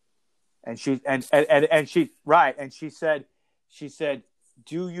 oh. And she said,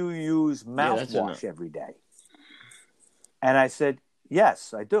 do you use mouthwash every day? And I said,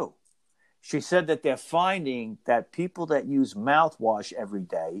 yes, I do. She said that they're finding that people that use mouthwash every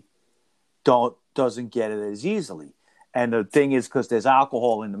day doesn't get it as easily. And the thing is, because there's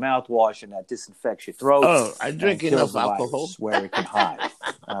alcohol in the mouthwash and that disinfects your throat. Oh, I drink and kills enough the alcohol virus where it can hide.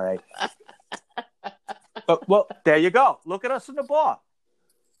 All right. But, well, there you go. Look at us in the bar.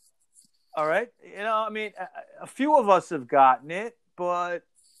 All right. I mean, a few of us have gotten it, but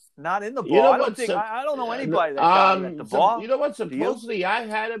not in the bar. I don't know anybody that got it at the bar. You know what? Supposedly I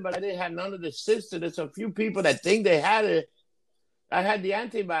had it, but I didn't have none of the sister. There's a few people that think they had it. I had the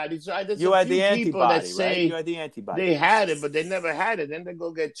antibodies. So you had the antibody, right? You had the antibody. They had it, but they never had it. Then they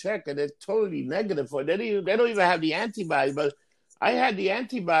go get checked, and they're totally negative for it. They don't even have the antibody. But I had the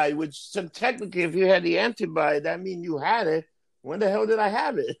antibody, which so technically, if you had the antibody, that means you had it. When the hell did I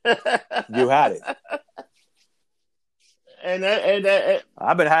have it? You had it. And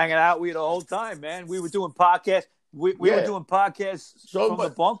I've been hanging out with you the whole time, man. We were doing podcasts. We were doing podcasts from the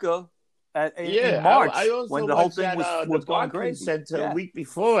bunker in March I also when the whole thing was going crazy. Center a week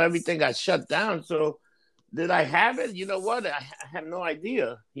before everything got shut down. So did I have it? You know what? I have no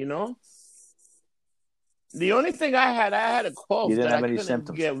idea. The only thing I had a cough you didn't that have I any couldn't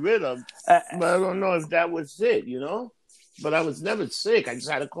symptoms. get rid of. But I don't know if that was it. But I was never sick. I just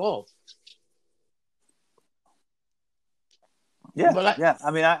had a cough. Yeah.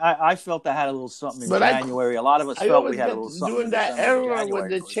 I mean, I felt I had a little something in January. A lot of us felt we had a little something. During that era when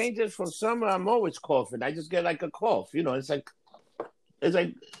the changes from summer, I'm always coughing. I just get like a cough. It's like,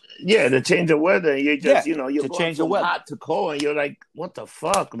 the change of weather. And you just, you're going from hot to cold, and you're like, what the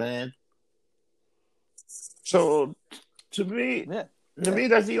fuck, man? So, to me,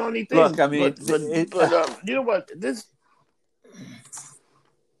 that's the only thing. Look, I mean, but you know what?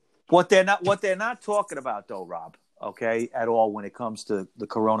 What they're not talking about, though, Rob, okay, at all when it comes to the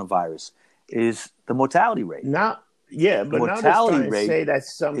coronavirus is the mortality rate. But now they're starting to say that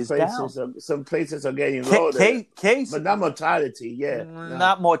some places are getting lower. But not mortality,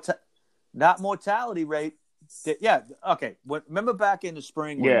 Not mortality rate. Okay. Remember back in the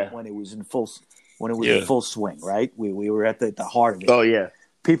spring when it was in full in full swing, right? We were at the heart of it. Oh yeah.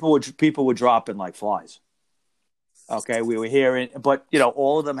 People were dropping like flies. Okay, we were hearing, but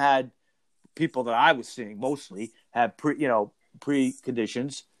all of them had people that I was seeing mostly had pre-existing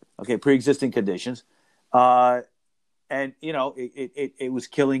conditions, and it was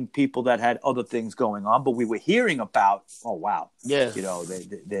killing people that had other things going on. But we were hearing about, there's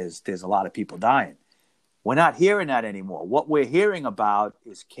a lot of people dying. We're not hearing that anymore. What we're hearing about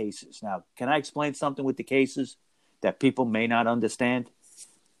is cases. Now, can I explain something with the cases that people may not understand?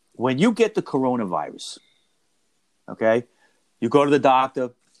 When you get the coronavirus, okay, you go to the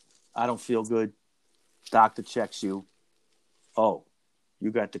doctor. I don't feel good. Doctor checks you. Oh, you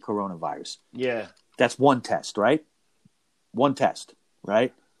got the coronavirus. Yeah. That's one test, right? One test,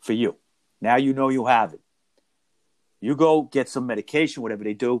 right? For you. Now you know you have it. You go get some medication, whatever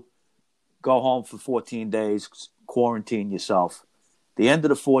they do. Go home for 14 days, quarantine yourself. The end of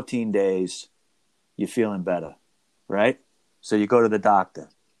the 14 days, you're feeling better, right? So you go to the doctor.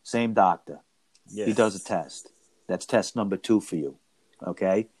 Same doctor. Yeah. He does a test. That's test number 2 for you,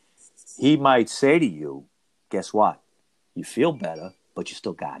 okay? He might say to you, guess what? You feel better, but you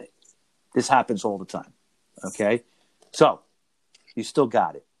still got it. This happens all the time, okay? So you still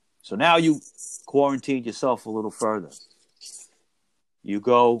got it. So now you quarantine yourself a little further. You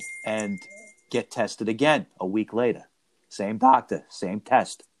go and get tested again a week later. Same doctor, same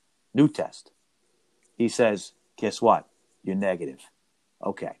test, new test. He says, guess what? You're negative.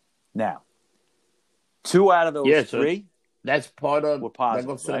 Okay. Now, 2 out of those 3 that's part of were positive,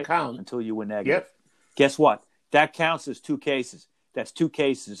 that goes to right? the count. Until you were negative. Yep. Guess what? That counts as 2 cases. That's 2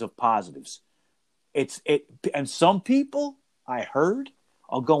 cases of positives. And some people I heard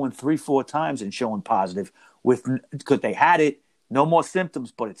are going 3-4 times and showing positive because they had it, no more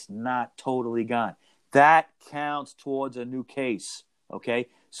symptoms, but it's not totally gone. That counts towards a new case. Okay,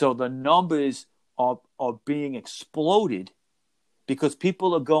 so the numbers are being exploded because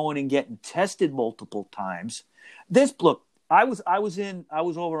people are going and getting tested multiple times. I was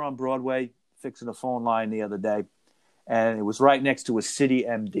over on Broadway fixing a phone line the other day, and it was right next to a City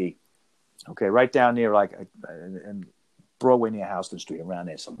MD. Okay, right down near in Broadway near Houston Street, around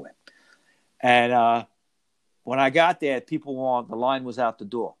there somewhere. And when I got there, the line was out the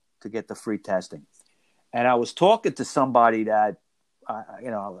door to get the free testing. And I was talking to somebody that,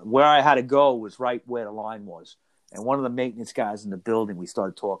 where I had to go was right where the line was. And one of the maintenance guys in the building, we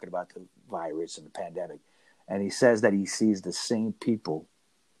started talking about the virus and the pandemic. And he says that he sees the same people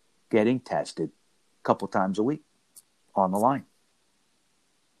getting tested a couple times a week on the line.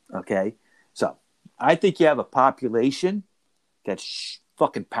 Okay? So I think you have a population that's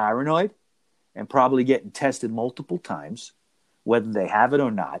fucking paranoid and probably getting tested multiple times, whether they have it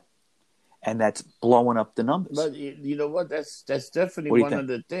or not, and that's blowing up the numbers. But you know what? That's definitely one of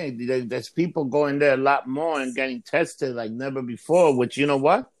the things. There's people going there a lot more and getting tested like never before, which, you know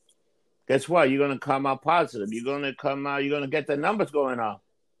what? Guess what? You're going to come out positive. You're going to get the numbers going up.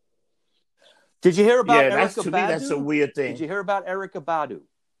 Did you hear about Erykah to Badu? me, that's a weird thing. Did you hear about Erykah Badu?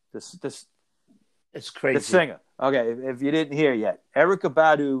 This it's crazy. The singer. Okay, if you didn't hear yet, Erykah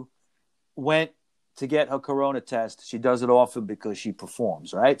Badu went to get her corona test. She does it often because she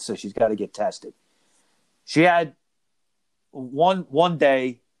performs, right? So she's got to get tested. She had one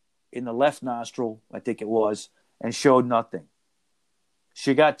day in the left nostril, I think it was, and showed nothing.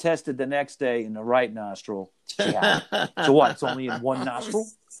 She got tested the next day in the right nostril. She had it. So what? It's only in one nostril?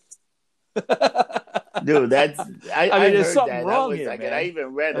 Dude, that's I mean, there's heard something that. wrong I here, man. I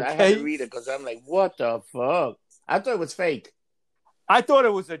even read it. Okay? I had to read it because I'm like, what the fuck? I thought it was fake. I thought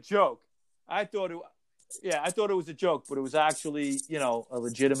it was a joke. I thought it was a joke, but it was actually, a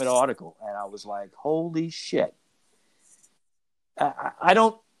legitimate article. And I was like, holy shit. I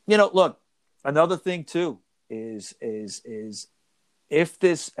don't, look, another thing too is if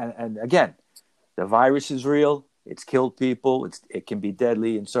this, and again, the virus is real, it's killed people, it can be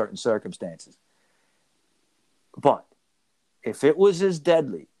deadly in certain circumstances. But if it was as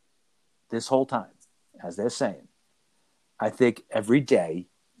deadly this whole time, as they're saying, I think every day,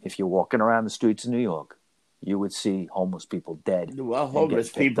 if you're walking around the streets of New York, you would see homeless people dead. Well,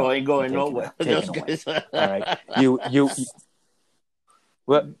 homeless people ain't going nowhere. All right,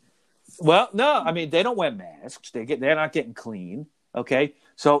 well, no, I mean they don't wear masks. They're not getting clean. Okay,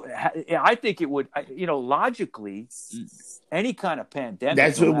 so I think it would, logically, any kind of pandemic.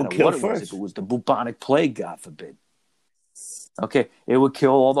 That's what would kill first. If it was the bubonic plague, God forbid. Okay, it would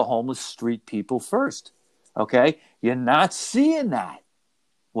kill all the homeless street people first. Okay, you're not seeing that.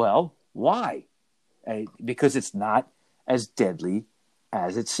 Well, why? Because it's not as deadly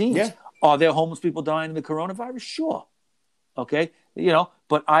as it seems. Yeah. Are there homeless people dying of the coronavirus? Sure. Okay,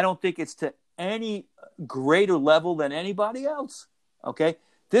 but I don't think it's to any greater level than anybody else. Okay,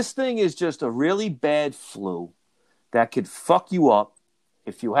 this thing is just a really bad flu that could fuck you up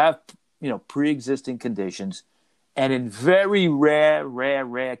if you have, pre-existing conditions, and in very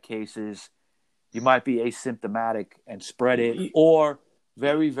rare cases, you might be asymptomatic and spread it, or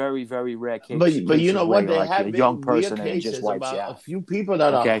very, very, very rare cases. But you know what? They have a young person and it just wipes you out. A few people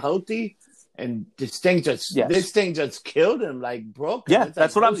that are healthy, and this thing just killed them, like broke. Yeah, it's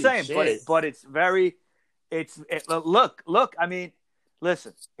that's like, what I'm saying. Shit. But it's very, look. I mean,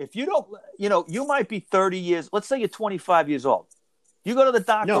 listen. If you don't, you might be 30 years. Let's say you're 25 years old. You go to the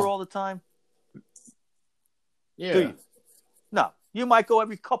doctor all the time. Yeah. Do you? No, you might go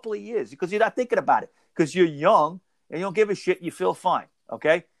every couple of years because you're not thinking about it because you're young and you don't give a shit. You feel fine.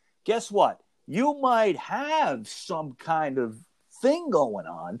 Okay. Guess what? You might have some kind of thing going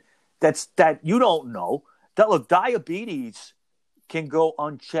on that you don't know. Look, diabetes can go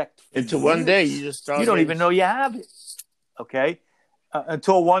unchecked. Until one day you just start. You don't even know you have it. Okay.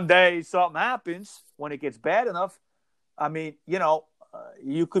 Until one day something happens when it gets bad enough. I mean,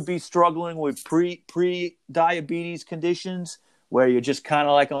 you could be struggling with pre-diabetes conditions where you're just kind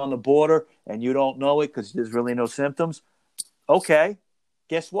of like on the border and you don't know it because there's really no symptoms. Okay,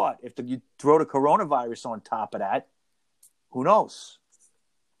 guess what? If you throw the coronavirus on top of that, who knows?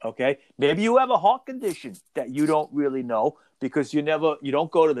 Okay, maybe you have a heart condition that you don't really know because you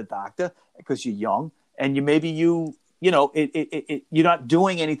don't go to the doctor because you're young and you're not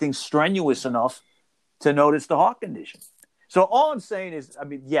doing anything strenuous enough to notice the heart condition. So all I'm saying is, I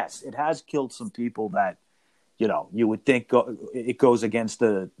mean, yes, it has killed some people that, you would think it goes against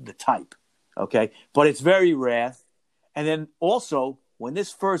the type, okay? But it's very rare. And then also, when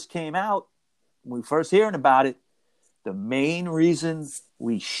this first came out, when we first hearing about it, the main reason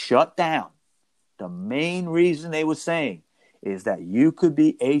we shut down, the main reason they were saying is that you could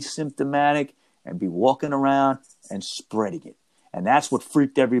be asymptomatic and be walking around and spreading it. And that's what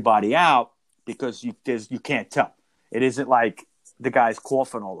freaked everybody out because you can't tell. It isn't like the guy's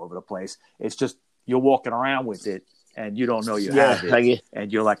coughing all over the place. It's just you're walking around with it and you don't know you have it,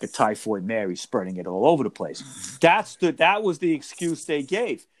 and you're like a typhoid Mary spreading it all over the place. That was the excuse they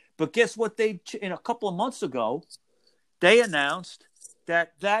gave. But guess what? In a couple of months ago, they announced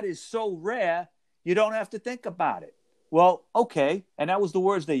that is so rare, you don't have to think about it. Well, okay, and that was the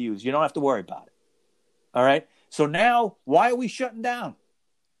words they used. You don't have to worry about it. All right? So now, why are we shutting down?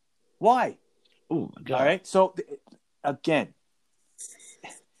 Why? Oh, my God. All right? So, again,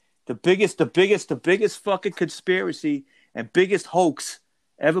 the biggest fucking conspiracy and biggest hoax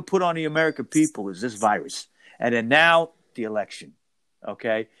ever put on the American people is this virus. And then now, the election.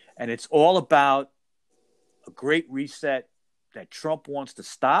 Okay? And it's all about a great reset that Trump wants to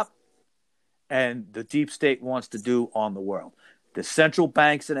stop and the deep state wants to do on the world. The central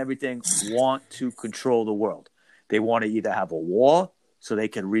banks and everything want to control the world. They want to either have a war so they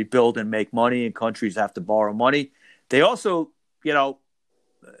can rebuild and make money and countries have to borrow money. They also, want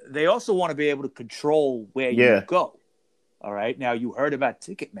to be able to control where you go. All right. Now, you heard about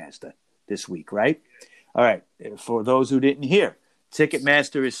Ticketmaster this week, right? All right. For those who didn't hear,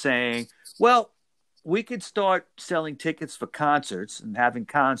 Ticketmaster is saying, well, we could start selling tickets for concerts and having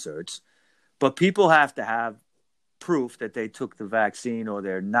concerts, but people have to have proof that they took the vaccine or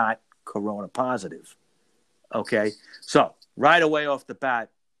they're not corona positive. Okay? So right away off the bat,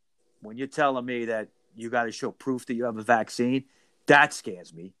 when you're telling me that you got to show proof that you have a vaccine, that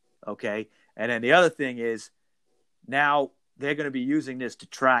scares me. Okay? And then the other thing is now they're going to be using this to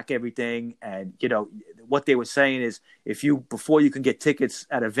track everything. And, what they were saying is before you can get tickets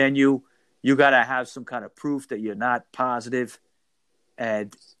at a venue, you got to have some kind of proof that you're not positive.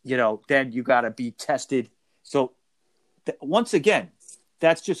 And, then you got to be tested. So once again,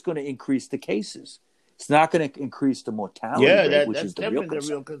 that's just going to increase the cases. It's not going to increase the mortality rate, which is the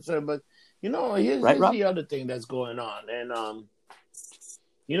real concern. But, here's the other thing that's going on. And,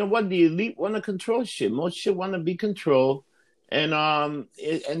 you know what? The elite want to control shit. Most shit want to be controlled. And and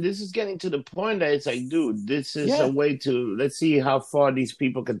this is getting to the point that it's like, dude, this is a way to, let's see how far these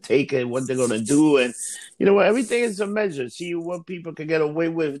people can take it, what they're going to do. And, everything is a measure. See what people can get away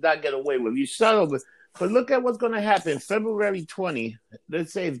with, not get away with. You start over. But look at what's going to happen. February 20,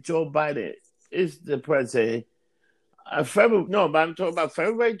 let's say if Joe Biden is the president. But I'm talking about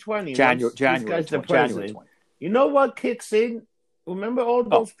February 20. January the president. January 20. You know what kicks in? Remember all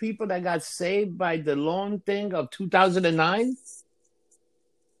those people that got saved by the loan thing of 2009?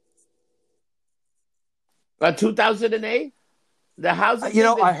 By 2008? The housing.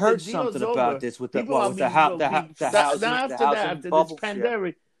 I heard something about this with the housing. After this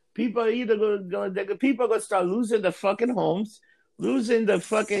pandemic, people are either people are going to start losing the fucking homes, losing the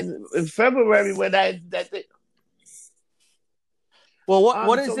fucking in February when Well,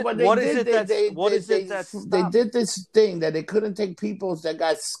 what is it? They did this thing that they couldn't take people that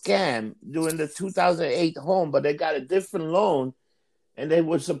got scammed during the 2008 home, but they got a different loan, and they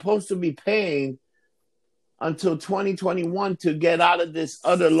were supposed to be paying until 2021 to get out of this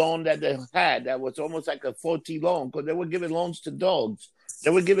other loan that they had that was almost like a 4T loan because they were giving loans to dogs.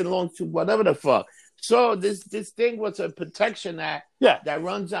 They were giving loans to whatever the fuck. So this thing was a protection act that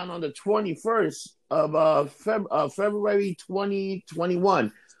runs down on the 21st of February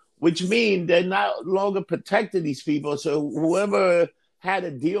 2021, which means they're no longer protecting these people. So whoever had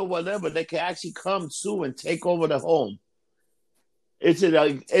a deal, whatever, they can actually come sue and take over the home. It's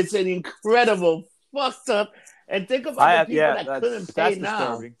an incredible fucked up. And think about the people that couldn't pay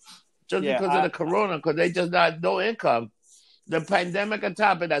now just because of the corona, because they just got no income. The pandemic on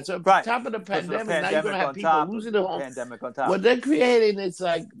top of that. So on top of the pandemic, now you're going to have people losing their home. Pandemic on top. What they're creating is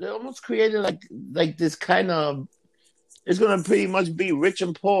they're almost creating like this kind of, it's going to pretty much be rich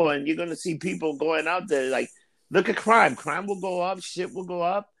and poor. And you're going to see people going out there look at crime. Crime will go up. Shit will go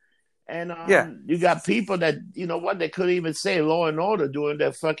up. And you got people that, they couldn't even say law and order during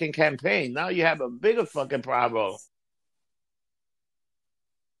their fucking campaign. Now you have a bigger fucking problem.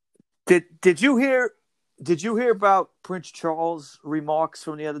 Did you hear about Prince Charles' remarks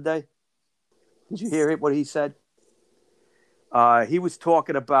from the other day? Did you hear what he said? He was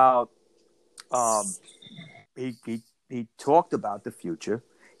talking about he talked about the future.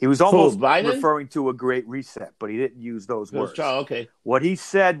 He was almost referring to a great reset, but he didn't use those words. Okay. What he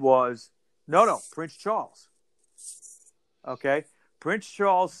said was, no, Prince Charles. Okay? Prince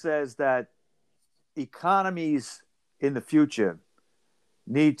Charles says that economies in the future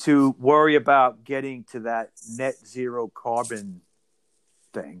need to worry about getting to that net zero carbon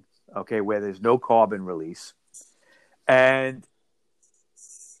thing, okay, where there's no carbon release. And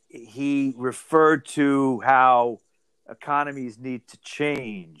he referred to how economies need to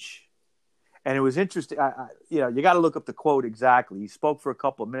change. And it was interesting. You got to look up the quote exactly. He spoke for a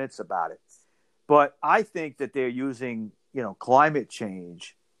couple of minutes about it. But I think that they're using, climate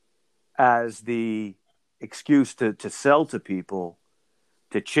change as the excuse to sell to people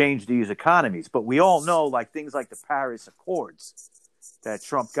to change these economies. But we all know, like things like the Paris Accords that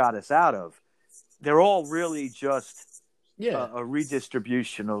Trump got us out of, they're all really just a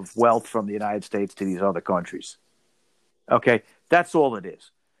redistribution of wealth from the United States to these other countries. Okay, that's all it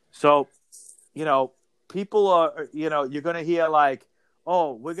is. So, people are, you're going to hear like,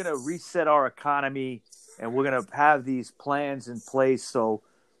 oh, we're going to reset our economy and we're going to have these plans in place so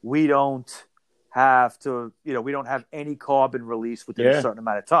we don't have to, we don't have any carbon release within a certain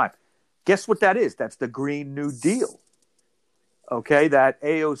amount of time. Guess what that is? That's the Green New Deal. Okay, that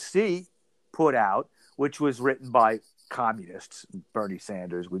AOC put out, which was written by communists, Bernie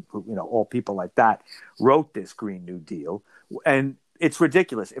Sanders, all people like that wrote this Green New Deal. And it's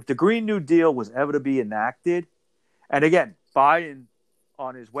ridiculous. If the Green New Deal was ever to be enacted, and again, Biden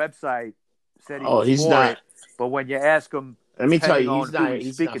on his website said he was for it, but when you ask him, let me tell you,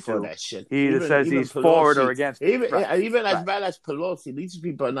 he's not for that shit. He either says he's Pelosi, for it or against it. Even as bad as Pelosi, these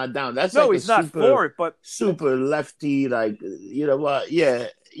people are not down. That's he's not for it, but super lefty, like, you know what? Yeah.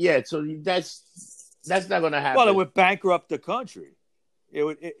 So that's not going to happen. Well, it would bankrupt the country. It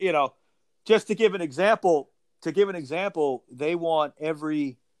would, just to give an example. They want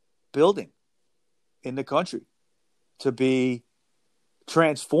every building in the country to be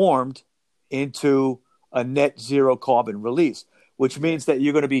transformed into a net zero carbon release, which means that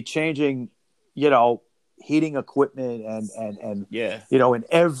you're going to be changing, heating equipment and in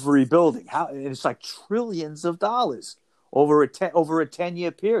every building. And it's like trillions of dollars over a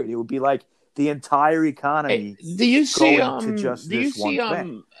 10-year period. It would be like the entire economy. Do you see? To just do you this see? One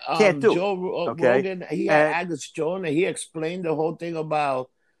thing. Can't do Joe Rogan. He had Alex Jones, and he explained the whole thing about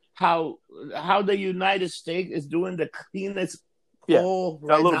how the United States is doing the cleanest coal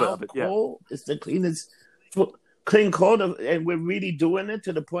right now. Bit of it, coal is the cleanest clean coal, and we're really doing it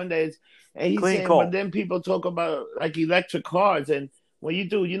to the point that it's. And he's saying, coal. But then people talk about like electric cars, and when you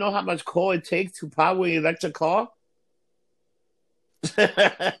do, you know how much coal it takes to power an electric car.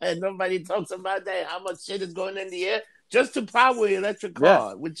 And nobody talks about that. How much shit is going in the air just to power an electric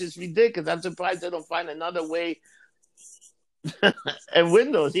car, which is ridiculous. I'm surprised they don't find another way. And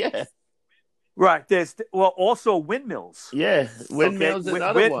windows, right. There's also windmills. Yeah, windmills. Okay.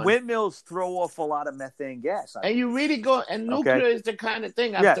 Another one. Windmills throw off a lot of methane gas. And you really go. And nuclear is the kind of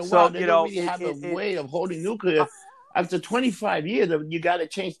thing. After a while, they don't really have a way of holding nuclear. After 25 years, you got to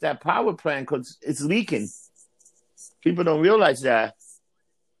change that power plant because it's leaking. People don't realize that.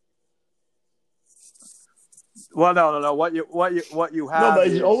 Well, no. What you have? No, but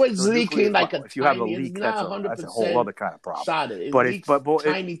it's always leaking like if you have a leak, that's a whole other kind of problem. Solid. It leaks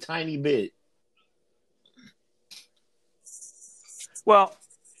tiny bit. Well,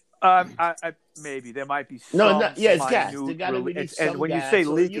 I maybe there might be some. It's gas. They gotta release some and when gas. You say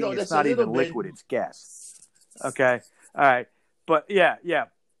leaking, it's not even liquid; it's gas. Okay, all right, but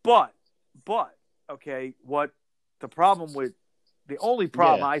but okay, what the problem with? The only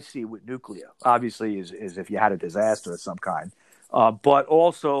problem I see with nuclear, obviously, is if you had a disaster of some kind. But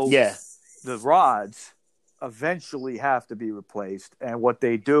also, the rods eventually have to be replaced. And what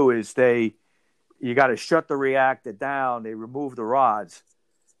they do is you got to shut the reactor down. They remove the rods,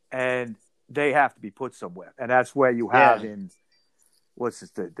 and they have to be put somewhere. And that's where you have in what's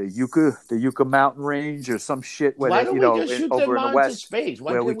this, the Yucca mountain range or some shit where why don't we just shoot over them in the west, space?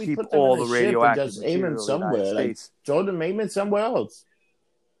 Why where we keep all the radioactive just aim them somewhere, like throw them aiming somewhere else.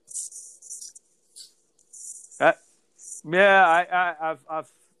 I've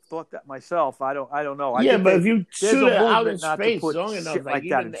thought that myself. I don't know. But if you shoot it out in space long enough, like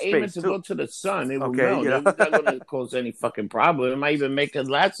even aim it to go to the sun, it will know. It's not going to cause any fucking problem. It might even make it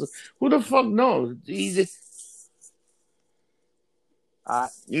last. Who the fuck knows? Because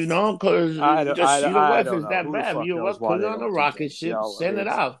just shoot a weapon is that bad. You put it on a rocket ship, send it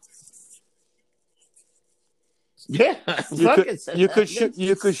out. Yeah, you could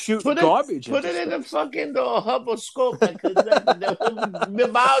shoot garbage. Put it in the fucking Hubble scope.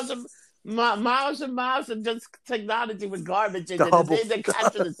 Miles and miles of just technology with garbage in it. And then they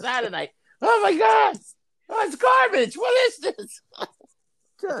capture the satellite. Oh my god! Oh, it's garbage. What is this?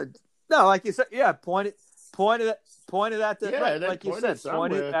 No, like you said, point it at the like you said,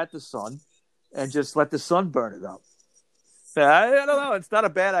 point it at the sun, and just let the sun burn it up. I don't know. It's not a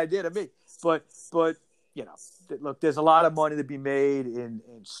bad idea to me, but look, there's a lot of money to be made in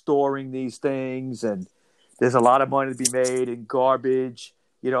storing these things, and there's a lot of money to be made in garbage.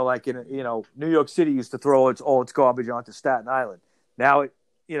 Like in New York City used to throw its garbage onto Staten Island. Now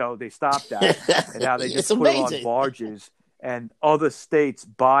they stopped that, and now they just put it on barges, and other states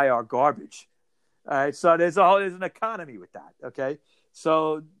buy our garbage. All right, so there's an economy with that. Okay,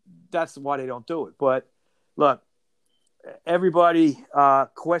 so that's why they don't do it. But look, everybody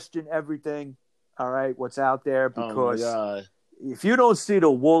question everything. All right, what's out there, because if you don't see the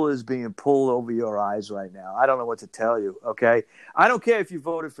wool is being pulled over your eyes right now, I don't know what to tell you. Okay, I don't care if you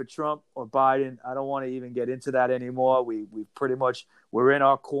voted for Trump or Biden. I don't want to even get into that anymore. We pretty much, we're in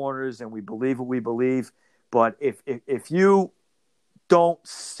our corners and we believe what we believe. But if you don't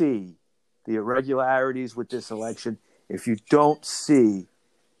see the irregularities with this election, if you don't see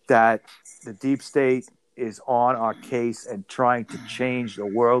that the deep state is on our case and trying to change the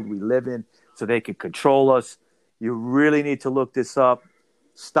world we live in so they can control us, you really need to look this up.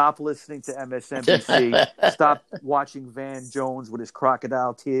 Stop listening to MSNBC. Stop watching Van Jones with his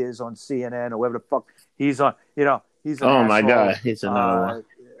crocodile tears on CNN or whatever the fuck he's on. You know, he's an asshole. My God, he's another one.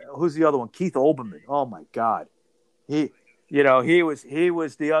 Who's the other one? Keith Olbermann. Oh my God. He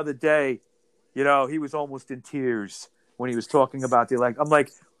was the other day, he was almost in tears when he was talking about the election. I'm like,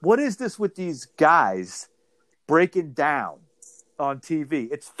 what is this with these guys breaking down on TV?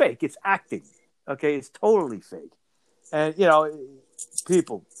 It's fake. It's acting. Okay, it's totally fake. And,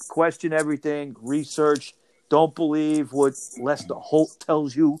 people question everything, research. Don't believe what Lester Holt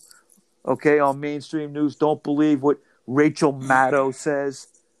tells you, okay, on mainstream news. Don't believe what Rachel Maddow says,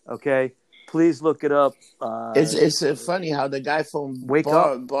 okay? Please look it up. It's funny how the guy from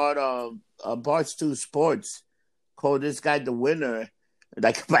Barstool Sports called this guy the winner,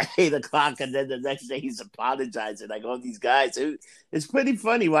 like by 8:00, and then the next day he's apologizing, like all these guys. It's pretty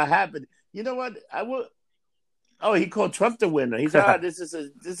funny what happened. You know what? Oh, he called Trump the winner. He's this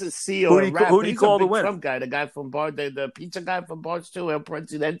is CEO. Who do you call the winner? Trump guy, the guy from the pizza guy from Barstool, El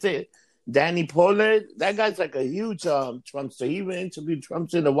Presidente, Danny Pollard. That guy's like a huge Trumpster. He even interviewed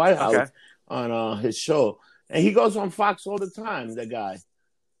Trump in the White House on his show, and he goes on Fox all the time. The guy,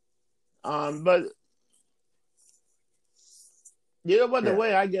 but. You know what? The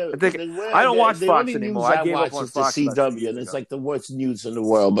way I get, I don't watch Fox anymore. I gave up on Fox. The CW, and it's like the worst news in the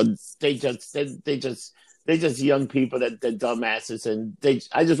world. But they just young people that they're dumbasses, and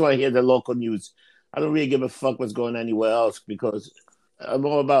I just want to hear the local news. I don't really give a fuck what's going anywhere else because I'm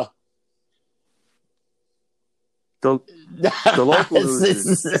all about the local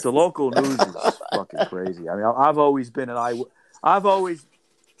news. The local news is fucking crazy. I mean, I've always been an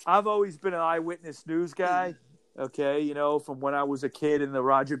eyewitness news guy. Okay, from when I was a kid in the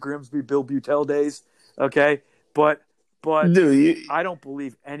Roger Grimsby, Bill Buell days. Okay, but dude, I don't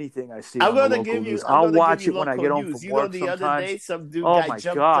believe anything I see on the local news. I'll watch it when I get home from work. The other day, some dude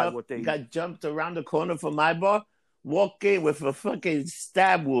got jumped around the corner from my bar, walked in with a fucking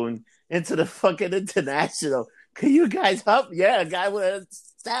stab wound into the fucking International. Can you guys help? Yeah, a guy with a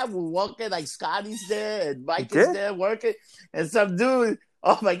stab wound walking, like Scotty's there and Mike is there working, and some dude.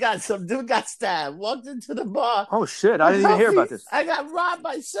 Oh my God! Some dude got stabbed. Walked into the bar. Oh shit! I didn't even hear about this. I got robbed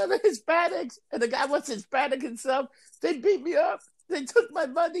by 7 Hispanics, and the guy was Hispanic himself. They beat me up. They took my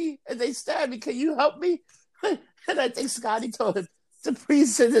money and they stabbed me. Can you help me? And I think Scotty told him the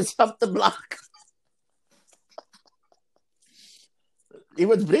precinct is up the block. He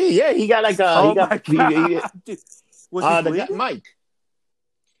was bleeding. Yeah, he got like a. Oh my God! Was he bleeding? Mike.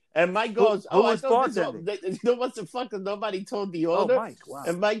 And Mike goes, who was bartending? You know what's the fuck? Nobody told the owner. Oh, Mike, wow.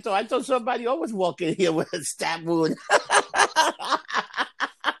 And Mike told, I thought somebody always walk in here with a stab wound.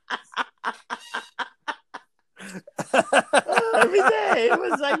 Every day. It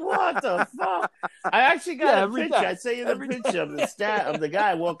was like, what the fuck? I actually got a picture. I sent you the picture of the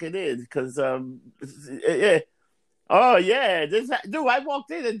guy walking in because, yeah. Oh yeah, dude! I walked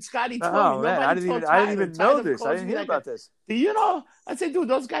in and Scotty told me. Man, I didn't even know this. I didn't hear about this. Do you know? I said, dude,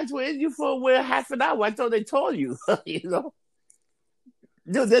 those guys were in you for half an hour. I thought they told you. Dude,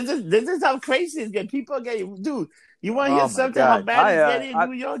 this is how crazy it's getting. People are getting. Dude, you want to hear something? How bad it's getting in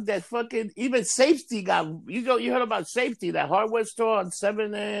New York? That fucking even Safety got. You heard about Safety, that hardware store on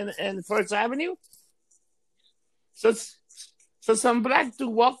 7th and First Avenue? So some black dude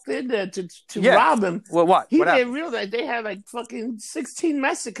walked in there to rob him. Well, what? He didn't realize they had like fucking 16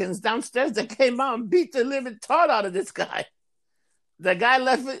 Mexicans downstairs that came out and beat the living tar out of this guy. The guy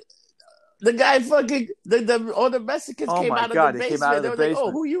left it. The guy fucking all the Mexicans came out of the basement. They were like,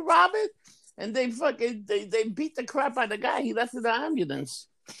 "Oh, who you robbing?" And they fucking they beat the crap out of the guy. He left in the ambulance.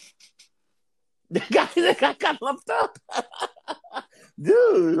 The guy got lumped up.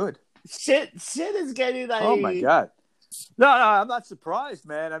 Dude, good. Shit is getting like. Oh my God. No, I'm not surprised,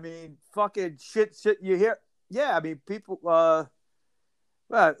 man. I mean, fucking shit. You hear? Yeah, I mean, people. Well,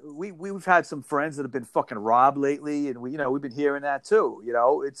 we've had some friends that have been fucking robbed lately, and we've been hearing that too.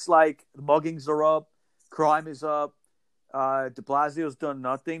 It's like muggings are up, crime is up. De Blasio's done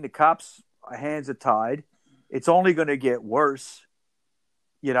nothing. The cops our hands are tied. It's only going to get worse,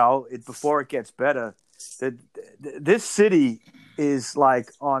 before it gets better. This city is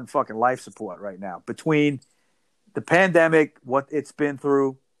like on fucking life support right now. Between the pandemic, what it's been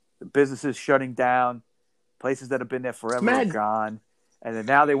through, the businesses shutting down, places that have been there forever are gone, and then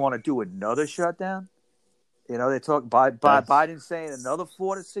now they want to do another shutdown. They talk Biden saying another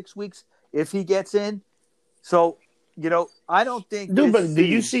 4 to 6 weeks if he gets in. So, I don't think. Dude, but do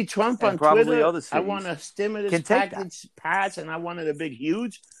you see Trump on Twitter? I want a stimulus package pass, and I wanted a big,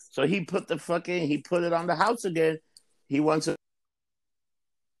 huge. So he put it on the house again. He wants a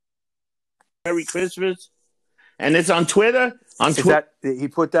Merry Christmas, and it's on Twitter. He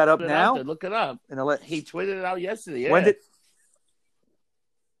put that up now? Look it up. He tweeted it out yesterday. Yeah. When did?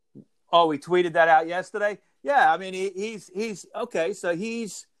 Oh, he tweeted that out yesterday. Yeah, I mean he's okay. So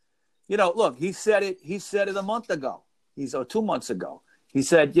he's, look, he said it a month ago. 2 months ago. He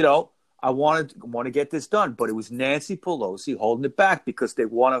said, I want to get this done, but it was Nancy Pelosi holding it back because they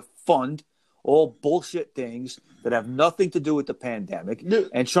want to fund all bullshit things that have nothing to do with the pandemic.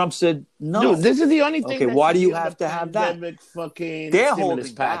 Dude, and Trump said, no. Dude, this is the only thing. Okay, why do you have to have that? They're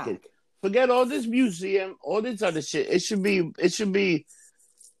holding package. Back. Forget all this museum, all this other shit. It should be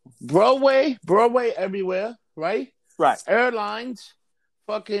Broadway everywhere, right? Right. Airlines,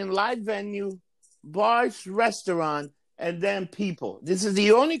 fucking live venue, bars, restaurant, and then people. This is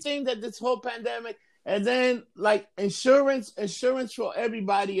the only thing that this whole pandemic, and then like insurance for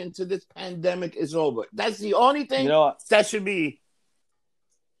everybody until this pandemic is over. That's the only thing that should be.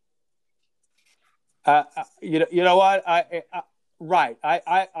 You know what? Right.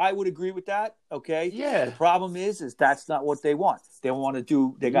 I would agree with that. Okay. Yeah. The problem is that's not what they want. They want to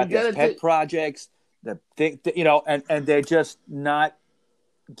do. They got these pet projects that and they're just not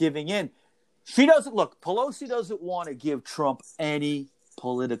giving in. Pelosi doesn't want to give Trump any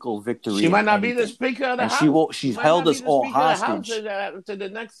political victory. She might not be the Speaker of the House. She won't. She's held us all hostage. To the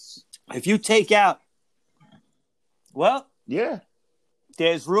next. If you take out, yeah,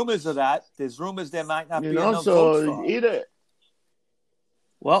 there's rumors of that. There's rumors there might not be enough votes for either.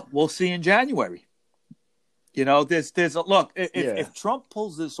 Well, we'll see in January. There's a look. If Trump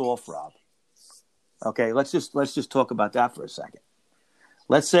pulls this off, Rob. Okay, let's just talk about that for a second.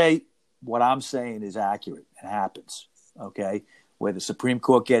 Let's say what I'm saying is accurate and happens, okay, where the Supreme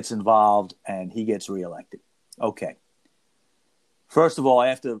Court gets involved and he gets reelected. Okay. First of all,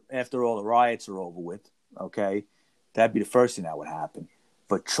 after all the riots are over with, okay, that'd be the first thing that would happen.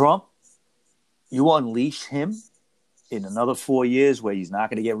 But Trump, you unleash him in another 4 years where he's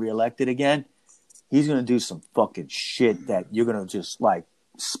not going to get reelected again, he's going to do some fucking shit that you're going to just like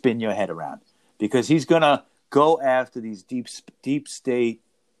spin your head around, because he's going to go after these deep state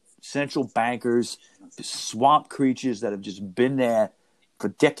central bankers, swamp creatures that have just been there for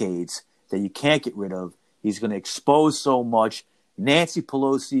decades that you can't get rid of. He's going to expose so much. Nancy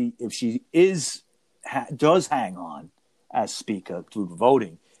Pelosi, if she does hang on as Speaker through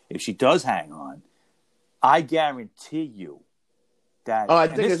voting, if she does hang on, I guarantee you that, I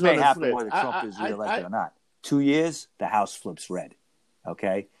think this may happen whether Trump is reelected or not. 2 years, the House flips red.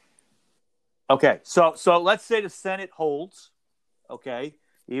 Okay. So let's say the Senate holds. Okay.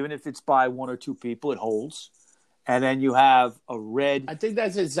 Even if it's by 1 or 2 people, it holds. And then you have a red. I think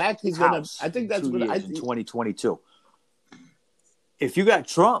that's exactly going to. I think that's going to. In 2022. If you got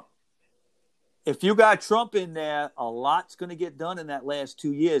Trump in there, a lot's going to get done in that last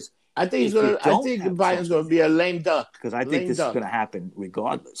 2 years. I think Biden's going to be a lame duck, because I think this is going to happen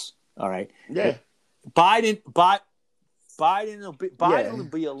regardless. All right. Yeah. Biden will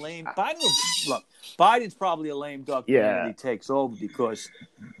be a lame. Biden's probably a lame duck when he takes over, because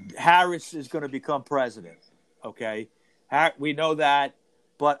Harris is going to become president. Okay, we know that.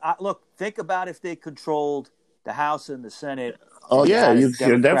 But think about if they controlled the House and the Senate. Oh yeah,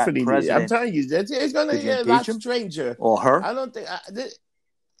 you're definitely. President. I'm telling you, it's going to get a lot stranger. Or her? I don't think.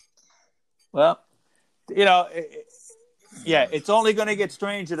 Well, it's only going to get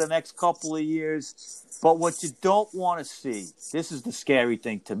stranger the next couple of years. But what you don't want to see, this is the scary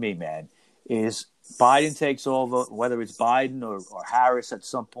thing to me, man, is Biden takes over, whether it's Biden or Harris at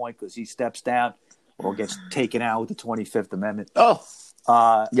some point because he steps down or gets taken out with the 25th Amendment.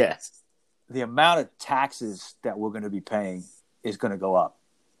 The amount of taxes that we're going to be paying is going to go up.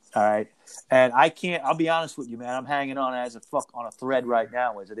 All right. And I'll be honest with you, man, I'm hanging on on a thread right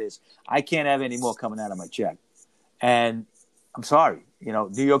now as it is. I can't have any more coming out of my check. And I'm sorry,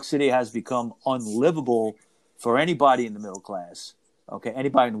 New York City has become unlivable for anybody in the middle class. Okay.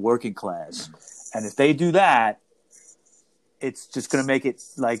 Anybody in the working class. And if they do that, it's just going to make it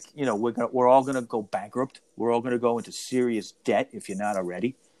like, we're all going to go bankrupt. We're all going to go into serious debt if you're not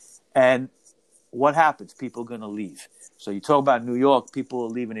already. And what happens? People are going to leave. So you talk about New York, people are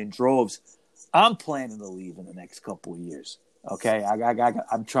leaving in droves. I'm planning to leave in the next couple of years. Okay,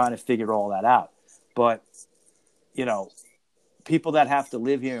 I'm trying to figure all that out. But, people that have to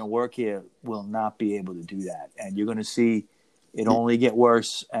live here and work here will not be able to do that. And you're going to see it only get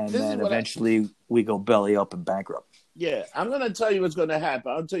worse. And then eventually we go belly up and bankrupt. Yeah, I'm going to tell you what's going to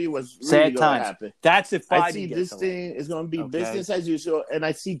happen. I'll tell you what's really going to happen. That's if Biden I see this thing is going to be business as usual. And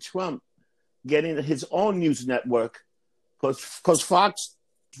I see Trump getting his own news network because Fox,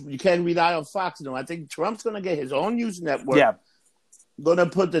 you can't rely on Fox. No, I think Trump's going to get his own news network. Yeah. Going to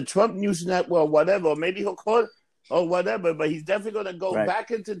put the Trump news network, whatever, or maybe he'll call it or whatever, but he's definitely going to go back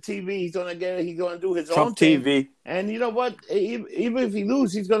into TV. He's going to do his Trump own thing. TV. And you know what? Even if he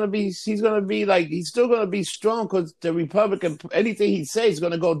loses, he's going to be like, he's still going to be strong because the Republican, anything he says is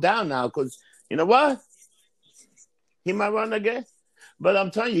going to go down now because you know what? He might run again. But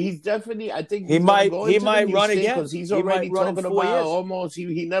I'm telling you, he's definitely. I think he might run again because he's already talking about almost.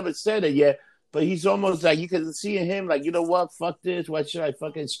 He never said it yet, but he's almost like you can see him like, you know what? Fuck this. Why should I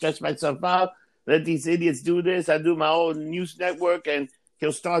fucking stress myself out? Let these idiots do this. I do my own news network, and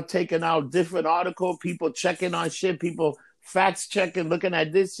he'll start taking out different articles. People checking on shit. People facts checking, looking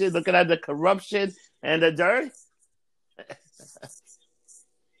at this shit, looking at the corruption and the dirt.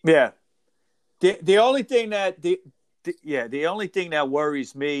 Yeah, the only thing that the only thing that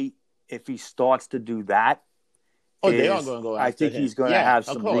worries me if he starts to do that, they are going to go after him. I think he's going to have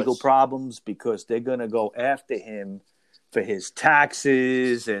some legal problems because they're going to go after him for his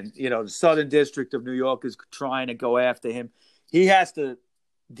taxes, and the Southern District of New York is trying to go after him. He has to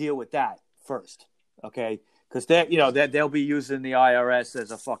deal with that first, okay? Because they'll be using the IRS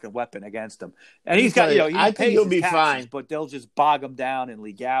as a fucking weapon against him, and he's got I think he'll be fine, but they'll just bog him down in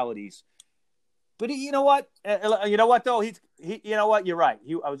legalities. But you know what? You know what though? You know what? You're right.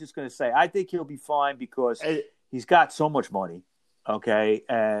 I was just going to say, I think he'll be fine because he's got so much money, okay,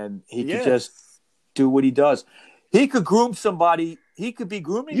 and he can just do what he does. He could groom somebody. He could be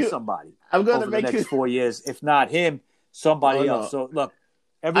grooming somebody over the next 4 years. If not him, somebody else. So look,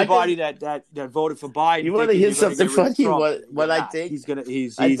 everybody that voted for Biden. You want to hear something funny? What I think he's gonna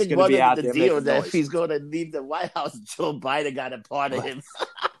be out there making noise. That if he's going to leave the White House, Joe Biden got a part of him.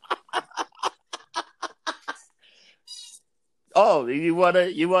 Oh, you want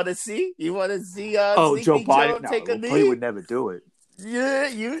to see? Joe Biden? Take a knee? He would never do it. Yeah,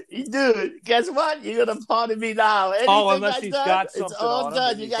 you do. Guess what? You're gonna pardon me now. Anything unless he's got something. It's all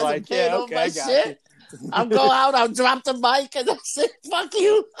done. You guys are paying over my shit. I'll go out. I'll drop the mic and that's it. Fuck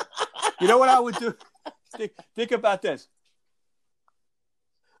you. You know what I would do? Think about this.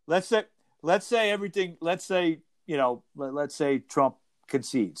 Let's say everything. Let's say Trump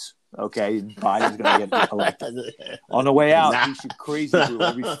concedes. Okay, Biden's gonna get elected. On the way out, he should crazy through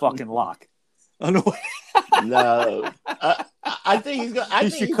every fucking lock. On the way. No, I think he's gonna.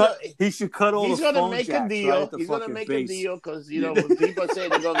 He should cut all. He's the gonna make a deal. He's gonna make a deal because when people say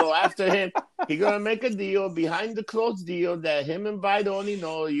they're gonna go after him, he's gonna make a deal behind the closed deal that him and Biden only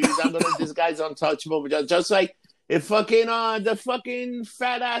know. This guy's untouchable. Just like if fucking the fucking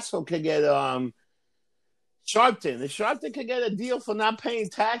fat asshole can get Sharpton. If Sharpton could get a deal for not paying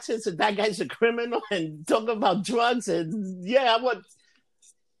taxes, and that guy's a criminal and talking about drugs, and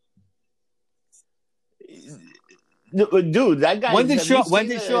dude, that guy. When did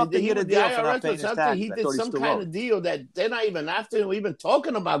Sharpton get a deal for not paying his taxes? He did some kind of deal that they're not even after him, even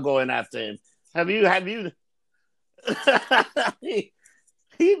talking about going after him. Have you? he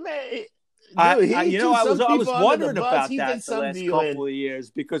made. Dude, I was wondering about that the last couple of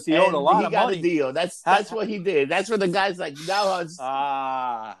years because he owed a lot of money. He got a deal. That's what he did. That's what the guy's like.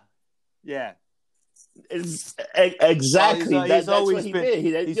 Yeah. Exactly. That's what he been,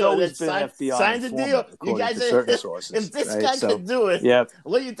 did. He's always been FBI signed the deal. You guys to certain sources. If this guy can do it,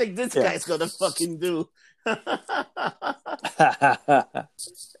 what do you think this guy's gonna fucking do?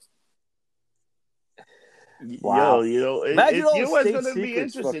 Wow. It's going to be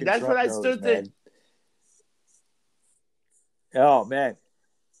interesting. That's what I stood there. Oh man,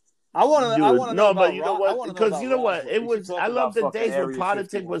 I want to know. But you know what? Because you know what? It was. I love the days when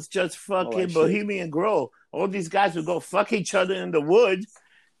politics was just fucking Bohemian Grove. All these guys would go fuck each other in the woods,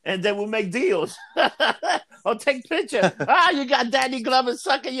 and then we'll make deals. Or take pictures. You got Danny Glover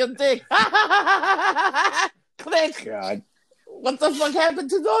sucking your dick. Click. God. What the fuck happened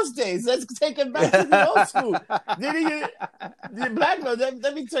to those days? Let's take it back to the old school. The black man,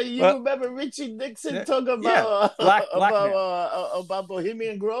 let me tell you, remember Richie Nixon talking about about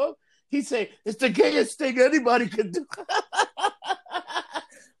Bohemian Grove? He said, it's the gayest thing anybody could do.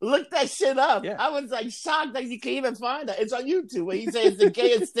 Look that shit up. Yeah. I was like shocked that you can even find it. It's on YouTube where he says the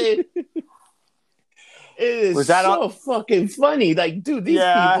gayest thing. It is so fucking funny. Like, dude, these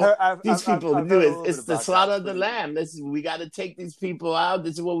people, I've dude, it's the slaughter of the lamb. We got to take these people out.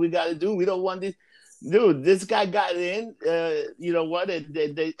 This is what we got to do. We don't want this. Dude, this guy got in. You know what?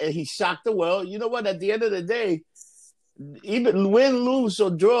 And he shocked the world. You know what? At the end of the day, even win, lose, or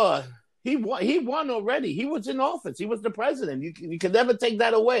draw, he won. He won already. He was in office. He was the president. You can never take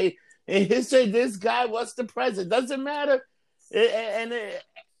that away. And he said this guy was the president. Doesn't matter.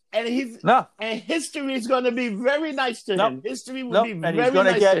 And history is going to be very nice to him. History will be very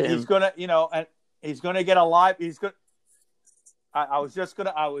nice to him. He's going to, and he's going to get a live. He's going. I was just going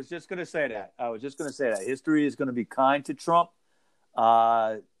to say that. History is going to be kind to Trump.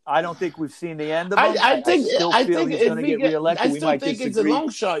 I don't think we've seen the end of him. I think he's going to get reelected. I still think it's a long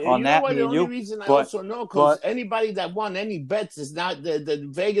shot. You know what? The only reason I also know because anybody that won any bets is not the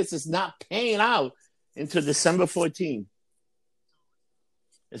Vegas is not paying out until December 14th.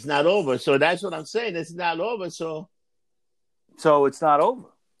 It's not over. So that's what I'm saying. It's not over. So it's not over.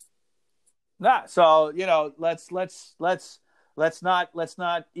 Nah. So let's not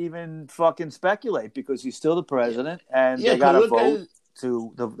even fucking speculate because he's still the president and they got to vote.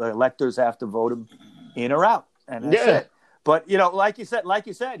 The electors have to vote him in or out, and that's it. But like you said,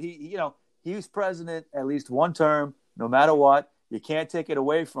 he was president at least one term. No matter what, you can't take it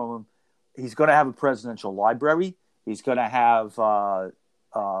away from him. He's going to have a presidential library. He's going to have.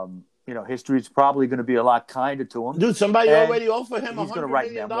 History's probably going to be a lot kinder to him. Dude, somebody already offered him $100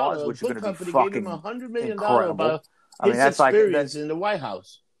 million. Memoirs, which are going to be fucking $100 million incredible. About his experience in the White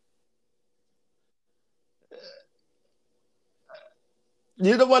House.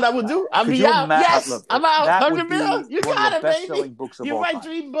 You know what I would do? I'd be out. Yes, look, I'm out. $100 million. You got it, baby. You write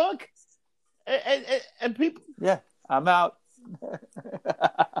dream book, and people. Yeah, I'm out.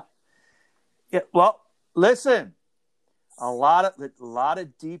 Yeah. Well, listen. A lot of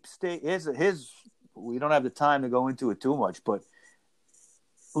deep state. We don't have the time to go into it too much, but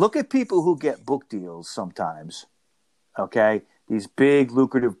look at people who get book deals sometimes. Okay, these big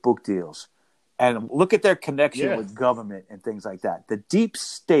lucrative book deals, and look at their connection with government and things like that. The deep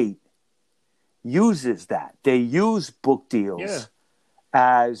state uses that. They use book deals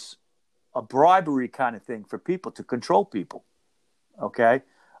as a bribery kind of thing for people to control people. Okay,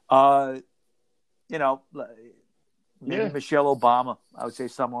 maybe Michelle Obama, I would say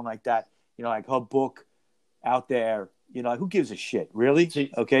someone like that. Like her book out there, who gives a shit, really?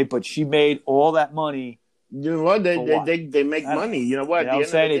 Okay, but she made all that money. You know what? They make money. You know what? At the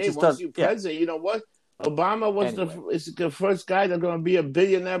end of the day, once you're president, you know what? Obama was the first guy that's going to be a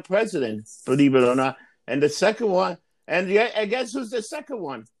billionaire president, believe it or not. And the second one, and guess who's the second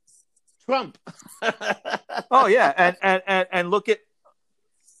one? Trump. Oh, yeah. And look at,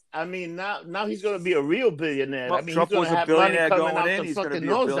 I mean, now he's going to be a real billionaire. Well, I mean, Trump he's going was to a have money billionaire coming going out in. the He's going to fucking be a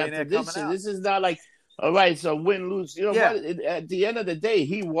nose billionaire after this coming shit. out. This is not like, all right, so win, lose. You know what? At the end of the day,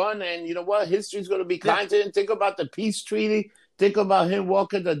 he won, and you know what? History's going to be kind to him. Think about the peace treaty. Think about him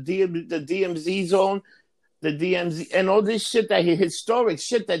walking the DMZ zone, the DMZ, and all this shit historic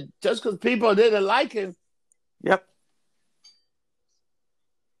shit that just because people didn't like him. Yep.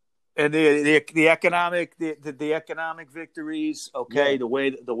 And the economic victories, okay, the way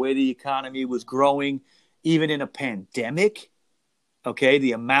the economy was growing, even in a pandemic, okay,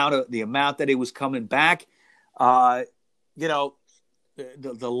 the amount that it was coming back, the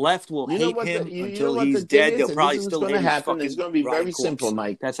left will hate him until he's dead. They'll probably still hate his fucking It's going to be very simple,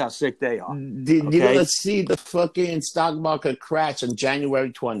 Mike. That's how sick they are. You're going to see the fucking stock market crash on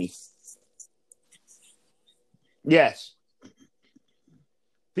January 20th. Yes.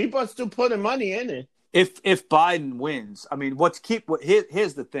 People are still putting money in it. If Biden wins, I mean,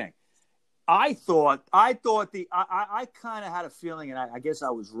 here's the thing. I kind of had a feeling, and I guess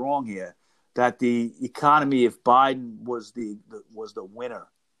I was wrong here, that the economy, if Biden was the winner,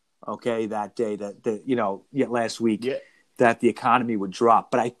 okay, that day, last week, that the economy would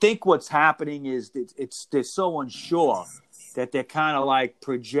drop. But I think what's happening is they're so unsure that they're kind of like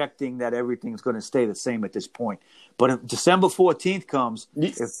projecting that everything's going to stay the same at this point. But if December 14th comes,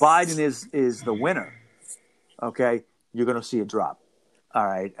 if Biden is the winner, okay, you're going to see a drop. All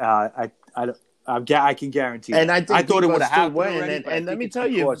right, I can guarantee. And I thought it would have happened already. And let me tell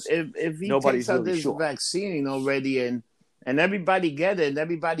you, if he takes out this vaccine already, and everybody get it, and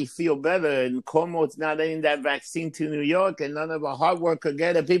everybody feel better, and Cuomo's not getting that vaccine to New York, and none of our hard workers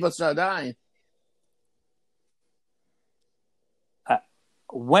get it, people start dying.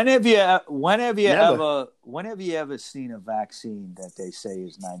 When have you ever seen a vaccine that they say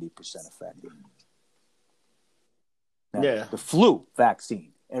is 90% effective? Yeah, the flu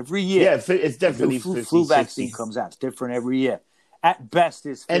vaccine. Every year. Yeah, it's definitely the new 50, flu 60. vaccine comes out. It's different every year. At best,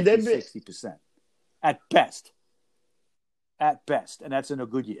 it's 50, 60%. At best. At best. And that's in a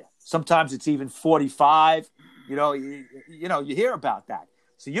good year. Sometimes it's even 45. You hear about that.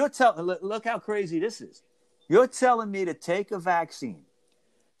 So look how crazy this is. You're telling me to take a vaccine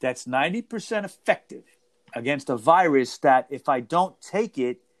that's 90% effective against a virus that if I don't take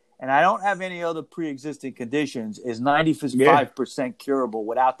it and I don't have any other pre-existing conditions is 95% curable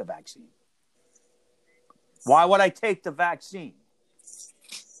without the vaccine. Why would I take the vaccine?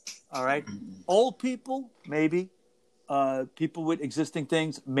 All right. Old people, maybe. People with existing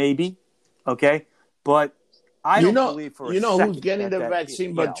things, maybe. Okay. But I don't believe for a second who's getting the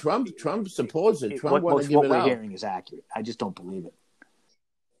vaccine, but Trump supports it. Trump wants to give it out. What we're hearing is accurate. I just don't believe it.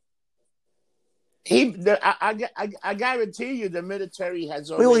 I guarantee you, the military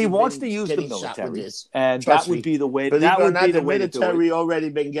has already. Well, he wants to use the military, and that would be the way. That would be the way to do it. The military already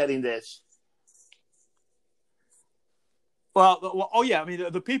been getting this. Well, oh yeah. I mean,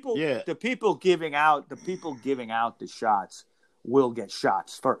 the people giving out the shots will get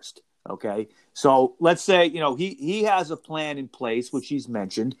shots first. Okay, so let's say he has a plan in place, which he's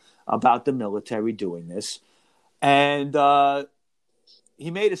mentioned about the military doing this, and he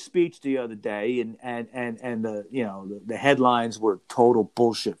made a speech the other day, and the headlines were total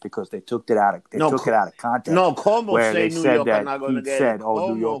bullshit because they took it out of context. No, Cuomo where said New York are not going to get it.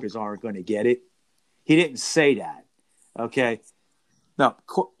 New Yorkers aren't going to get it. He didn't say that. Okay, no.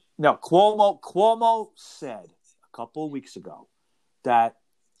 Cuomo said a couple of weeks ago that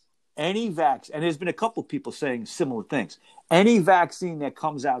any vaccine, and there's been a couple of people saying similar things. Any vaccine that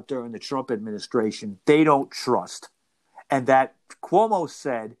comes out during the Trump administration, they don't trust. And that Cuomo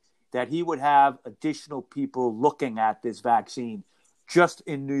said that he would have additional people looking at this vaccine just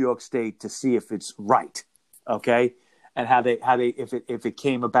in New York State to see if it's right, okay, and if it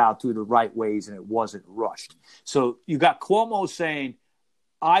came about through the right ways and it wasn't rushed. So you got Cuomo saying,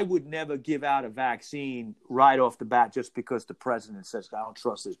 I would never give out a vaccine right off the bat just because the president says I don't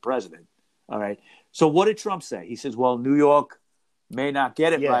trust this president. All right. So what did Trump say? He says, well, New York may not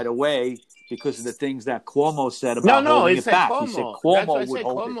get it right away because of the things that Cuomo said about holding it back. Cuomo. He said Cuomo would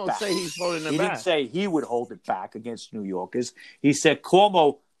hold Cuomo it back. Say he's holding it he back. Didn't say he would hold it back against New Yorkers. He said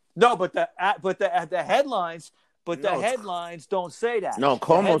Cuomo. No, but the headlines. But the headlines don't say that. No,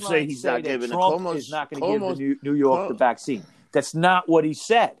 Cuomo say he's not giving it. Trump is not going to give New York the vaccine. That's not what he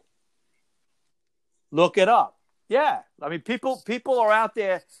said. Look it up. Yeah, I mean, people are out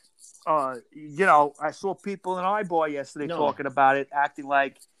there. I saw people in iBoy yesterday talking about it, acting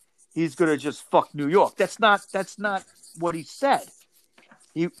like he's going to just fuck New York. That's not what he said.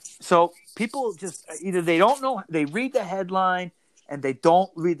 So people just either they don't know, they read the headline and they don't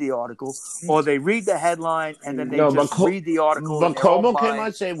read the article, or they read the headline and then they read the article. But Cuomo came out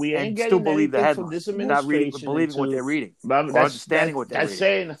and said we ain't getting still believe the anything headline. from this administration. Not believing what they're reading, or understanding what they're reading.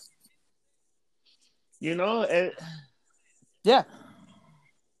 Saying, yeah.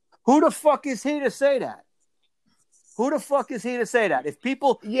 Who the fuck is he to say that? If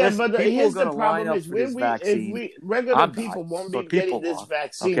people, here's the problem: is regular people won't be getting this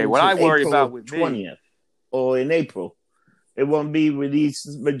vaccine. Okay, what I worry about with 20th or in April, it won't be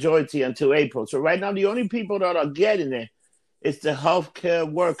released majority until April. So right now, the only people that are getting it is the healthcare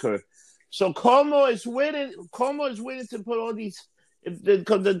worker. So Cuomo is waiting to put all these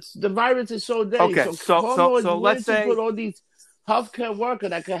because the virus is so deadly. Okay, so Cuomo is waiting to put all these healthcare worker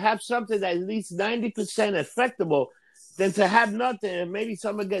that could have something that at least 90% effectable than to have nothing and maybe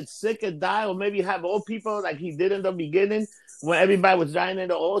someone gets sick and die, or maybe have old people like he did in the beginning when everybody was dying in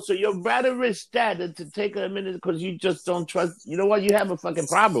the old. So you're rather risk that than to take a minute because you just don't trust. You know what? You have a fucking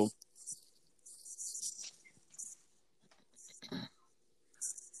problem.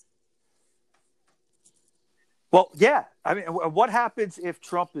 Well, yeah. I mean, what happens if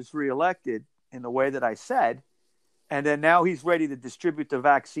Trump is reelected in the way that I said, and then now he's ready to distribute the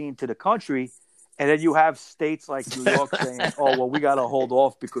vaccine to the country, and then you have states like New York saying, oh, well, we got to hold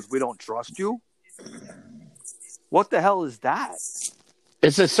off because we don't trust you? What the hell is that?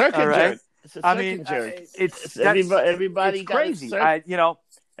 It's a circuit jerk. It's a circuit jerk. It's everybody it's got crazy.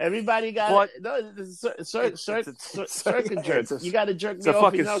 Everybody got circuit jerk. You got to jerk me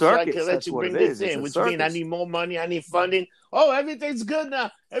off enough so I can let you bring this in, which means I need more money, I need funding. Oh, everything's good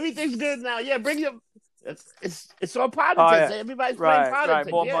now. Yeah, bring your. It's all politics. Everybody's playing politics.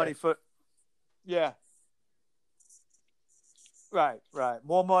 Right. More money for. Yeah. Right.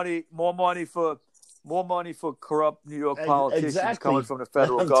 More money for More money for corrupt New York politicians coming from the Exactly.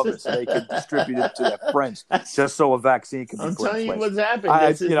 federal government so they can distribute it to their friends just so a vaccine can be I'm put in telling you place. what's happening.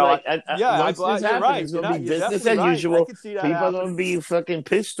 This is once this you're happens, right. it's gonna be You're business definitely as right. usual. I can see that People are happening. gonna be fucking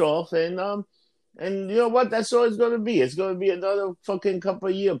pissed off, and you know what? That's all it's gonna be. It's gonna be another fucking couple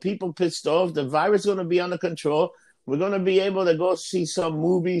of years. People pissed off. The virus is gonna be under control. We're gonna be able to go see some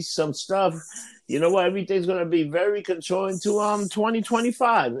movies, some stuff. You know what? Everything's gonna be very controlled into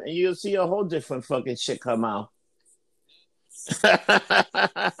 2025, and you'll see a whole different fucking shit come out.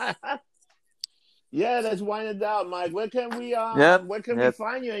 Yeah, let's wind it down, Mike. Where can we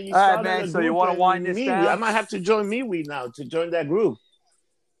find you? And you All right, started man. a So you group want to wind in this MeWe. down? I might have to join MeWe now to join that group.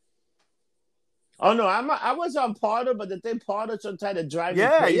 Oh no, I was on Parler, but the thing Parler sometimes to drive me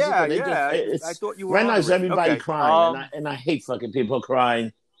crazy. I thought you were right now. It's honoring. everybody Okay. crying, and I hate fucking people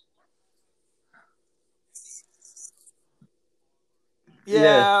crying.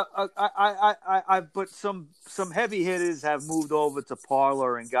 Yeah, but some heavy hitters have moved over to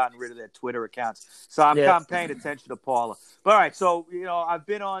Parler and gotten rid of their Twitter accounts. So I'm paying attention to Parler. But all right, so I've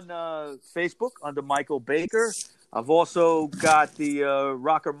been on Facebook under Michael Baker. I've also got the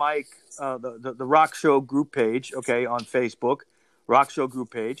Rocker Mike, the Rock Show group page, okay, on Facebook, Rock Show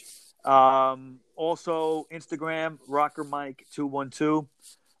group page. Also Instagram, Rocker Mike 212,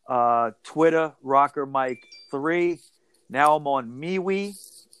 Twitter, Rocker Mike 3. Now I'm on MeWe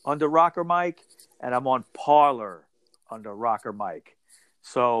under Rocker Mike, and I'm on Parler under Rocker Mike.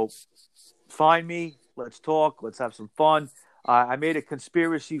 So find me. Let's talk. Let's have some fun. I made a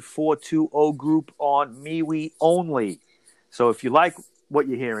Conspiracy 420 group on MeWe only. So if you like what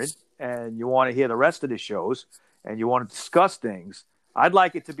you're hearing and you want to hear the rest of the shows and you want to discuss things, I'd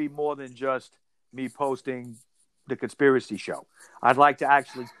like it to be more than just me posting the Conspiracy Show. I'd like to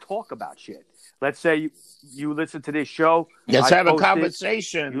actually talk about shit. Let's say you listen to this show. Let's have a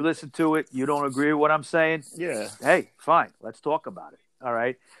conversation. You listen to it. You don't agree with what I'm saying? Yeah. Hey, fine. Let's talk about it. All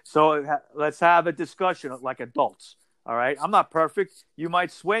right. So let's have a discussion like adults. All right. I'm not perfect. You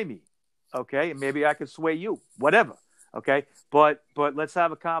might sway me. Okay. Maybe I could sway you. Whatever. Okay. But let's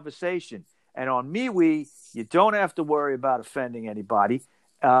have a conversation. And on MeWe, you don't have to worry about offending anybody.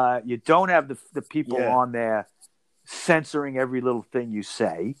 You don't have the people on there censoring every little thing you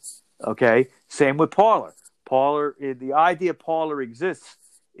say. Okay. Same with Parler. The idea Parler exists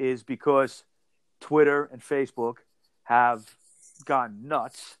is because Twitter and Facebook have gone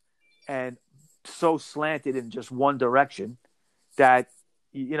nuts and so slanted in just one direction that,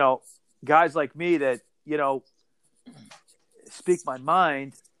 guys like me that, speak my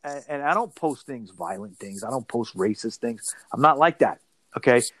mind, and I don't post violent things. I don't post racist things. I'm not like that.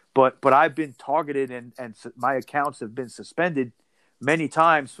 Okay. But I've been targeted and my accounts have been suspended many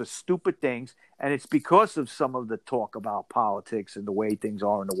times for stupid things, and it's because of some of the talk about politics and the way things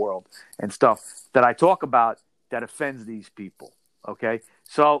are in the world and stuff that I talk about that offends these people. Okay,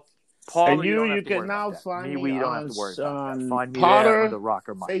 so Paul, you can now find me on Find me Parler, there under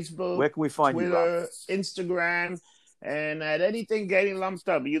Rocker Mike. Facebook, where can we find Twitter, you, Instagram, and at anything getting lumped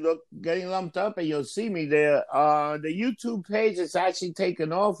up. You look getting lumped up, and you'll see me there. The YouTube page is actually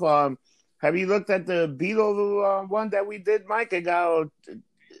taken off. Have you looked at the Beatles one that we did, Mike? It got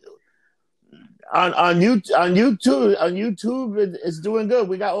on YouTube. It's doing good.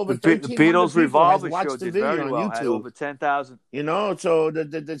 We got over 1300 the Beatles Revolver Show did very well. Had over 10,000. So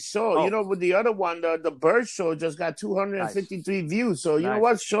the show, with the other one, the Bird Show just got 253 views. So you know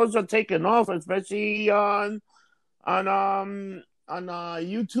what, shows are taking off, especially on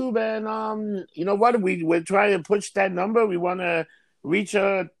YouTube, and you know what, we're trying to push that number. We want to reach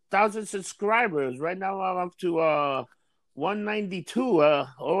 1,000 subscribers. Right now I'm up to 192.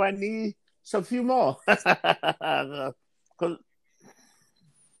 All I need is a few more.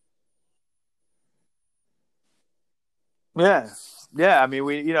 Yeah. I mean,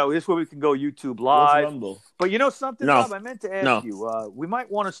 this is where we can go YouTube Live. Rumble? But something, No. Rob, I meant to ask you. We might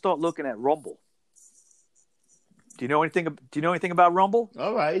want to start looking at Rumble. Do you know anything about Rumble?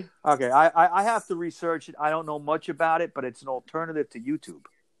 All right. Okay, I have to research it. I don't know much about it, but it's an alternative to YouTube.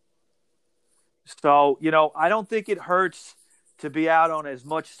 So, I don't think it hurts to be out on as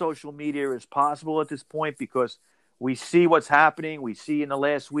much social media as possible at this point, because we see what's happening. We see in the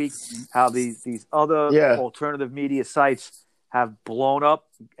last week how these other alternative media sites have blown up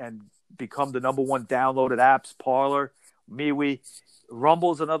and become the number one downloaded apps. Parler, MeWe,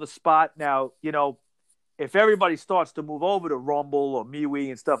 Rumble's another spot. Now, if everybody starts to move over to Rumble or MeWe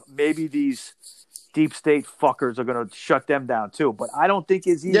and stuff, maybe these deep state fuckers are going to shut them down too. But I don't think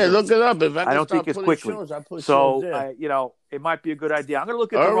it's easy. Yeah, look it up. I don't think it's quickly. It might be a good idea. I'm going to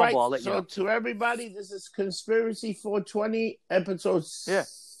look at the Rumble. I'll let you know. So to everybody, this is Conspiracy 420, episode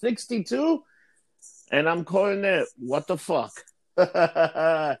 62. And I'm calling it, what the fuck?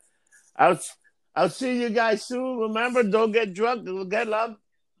 I'll, I'll see you guys soon. Remember, don't get drunk. Don't get love.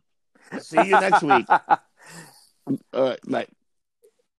 See you next week. All right, bye.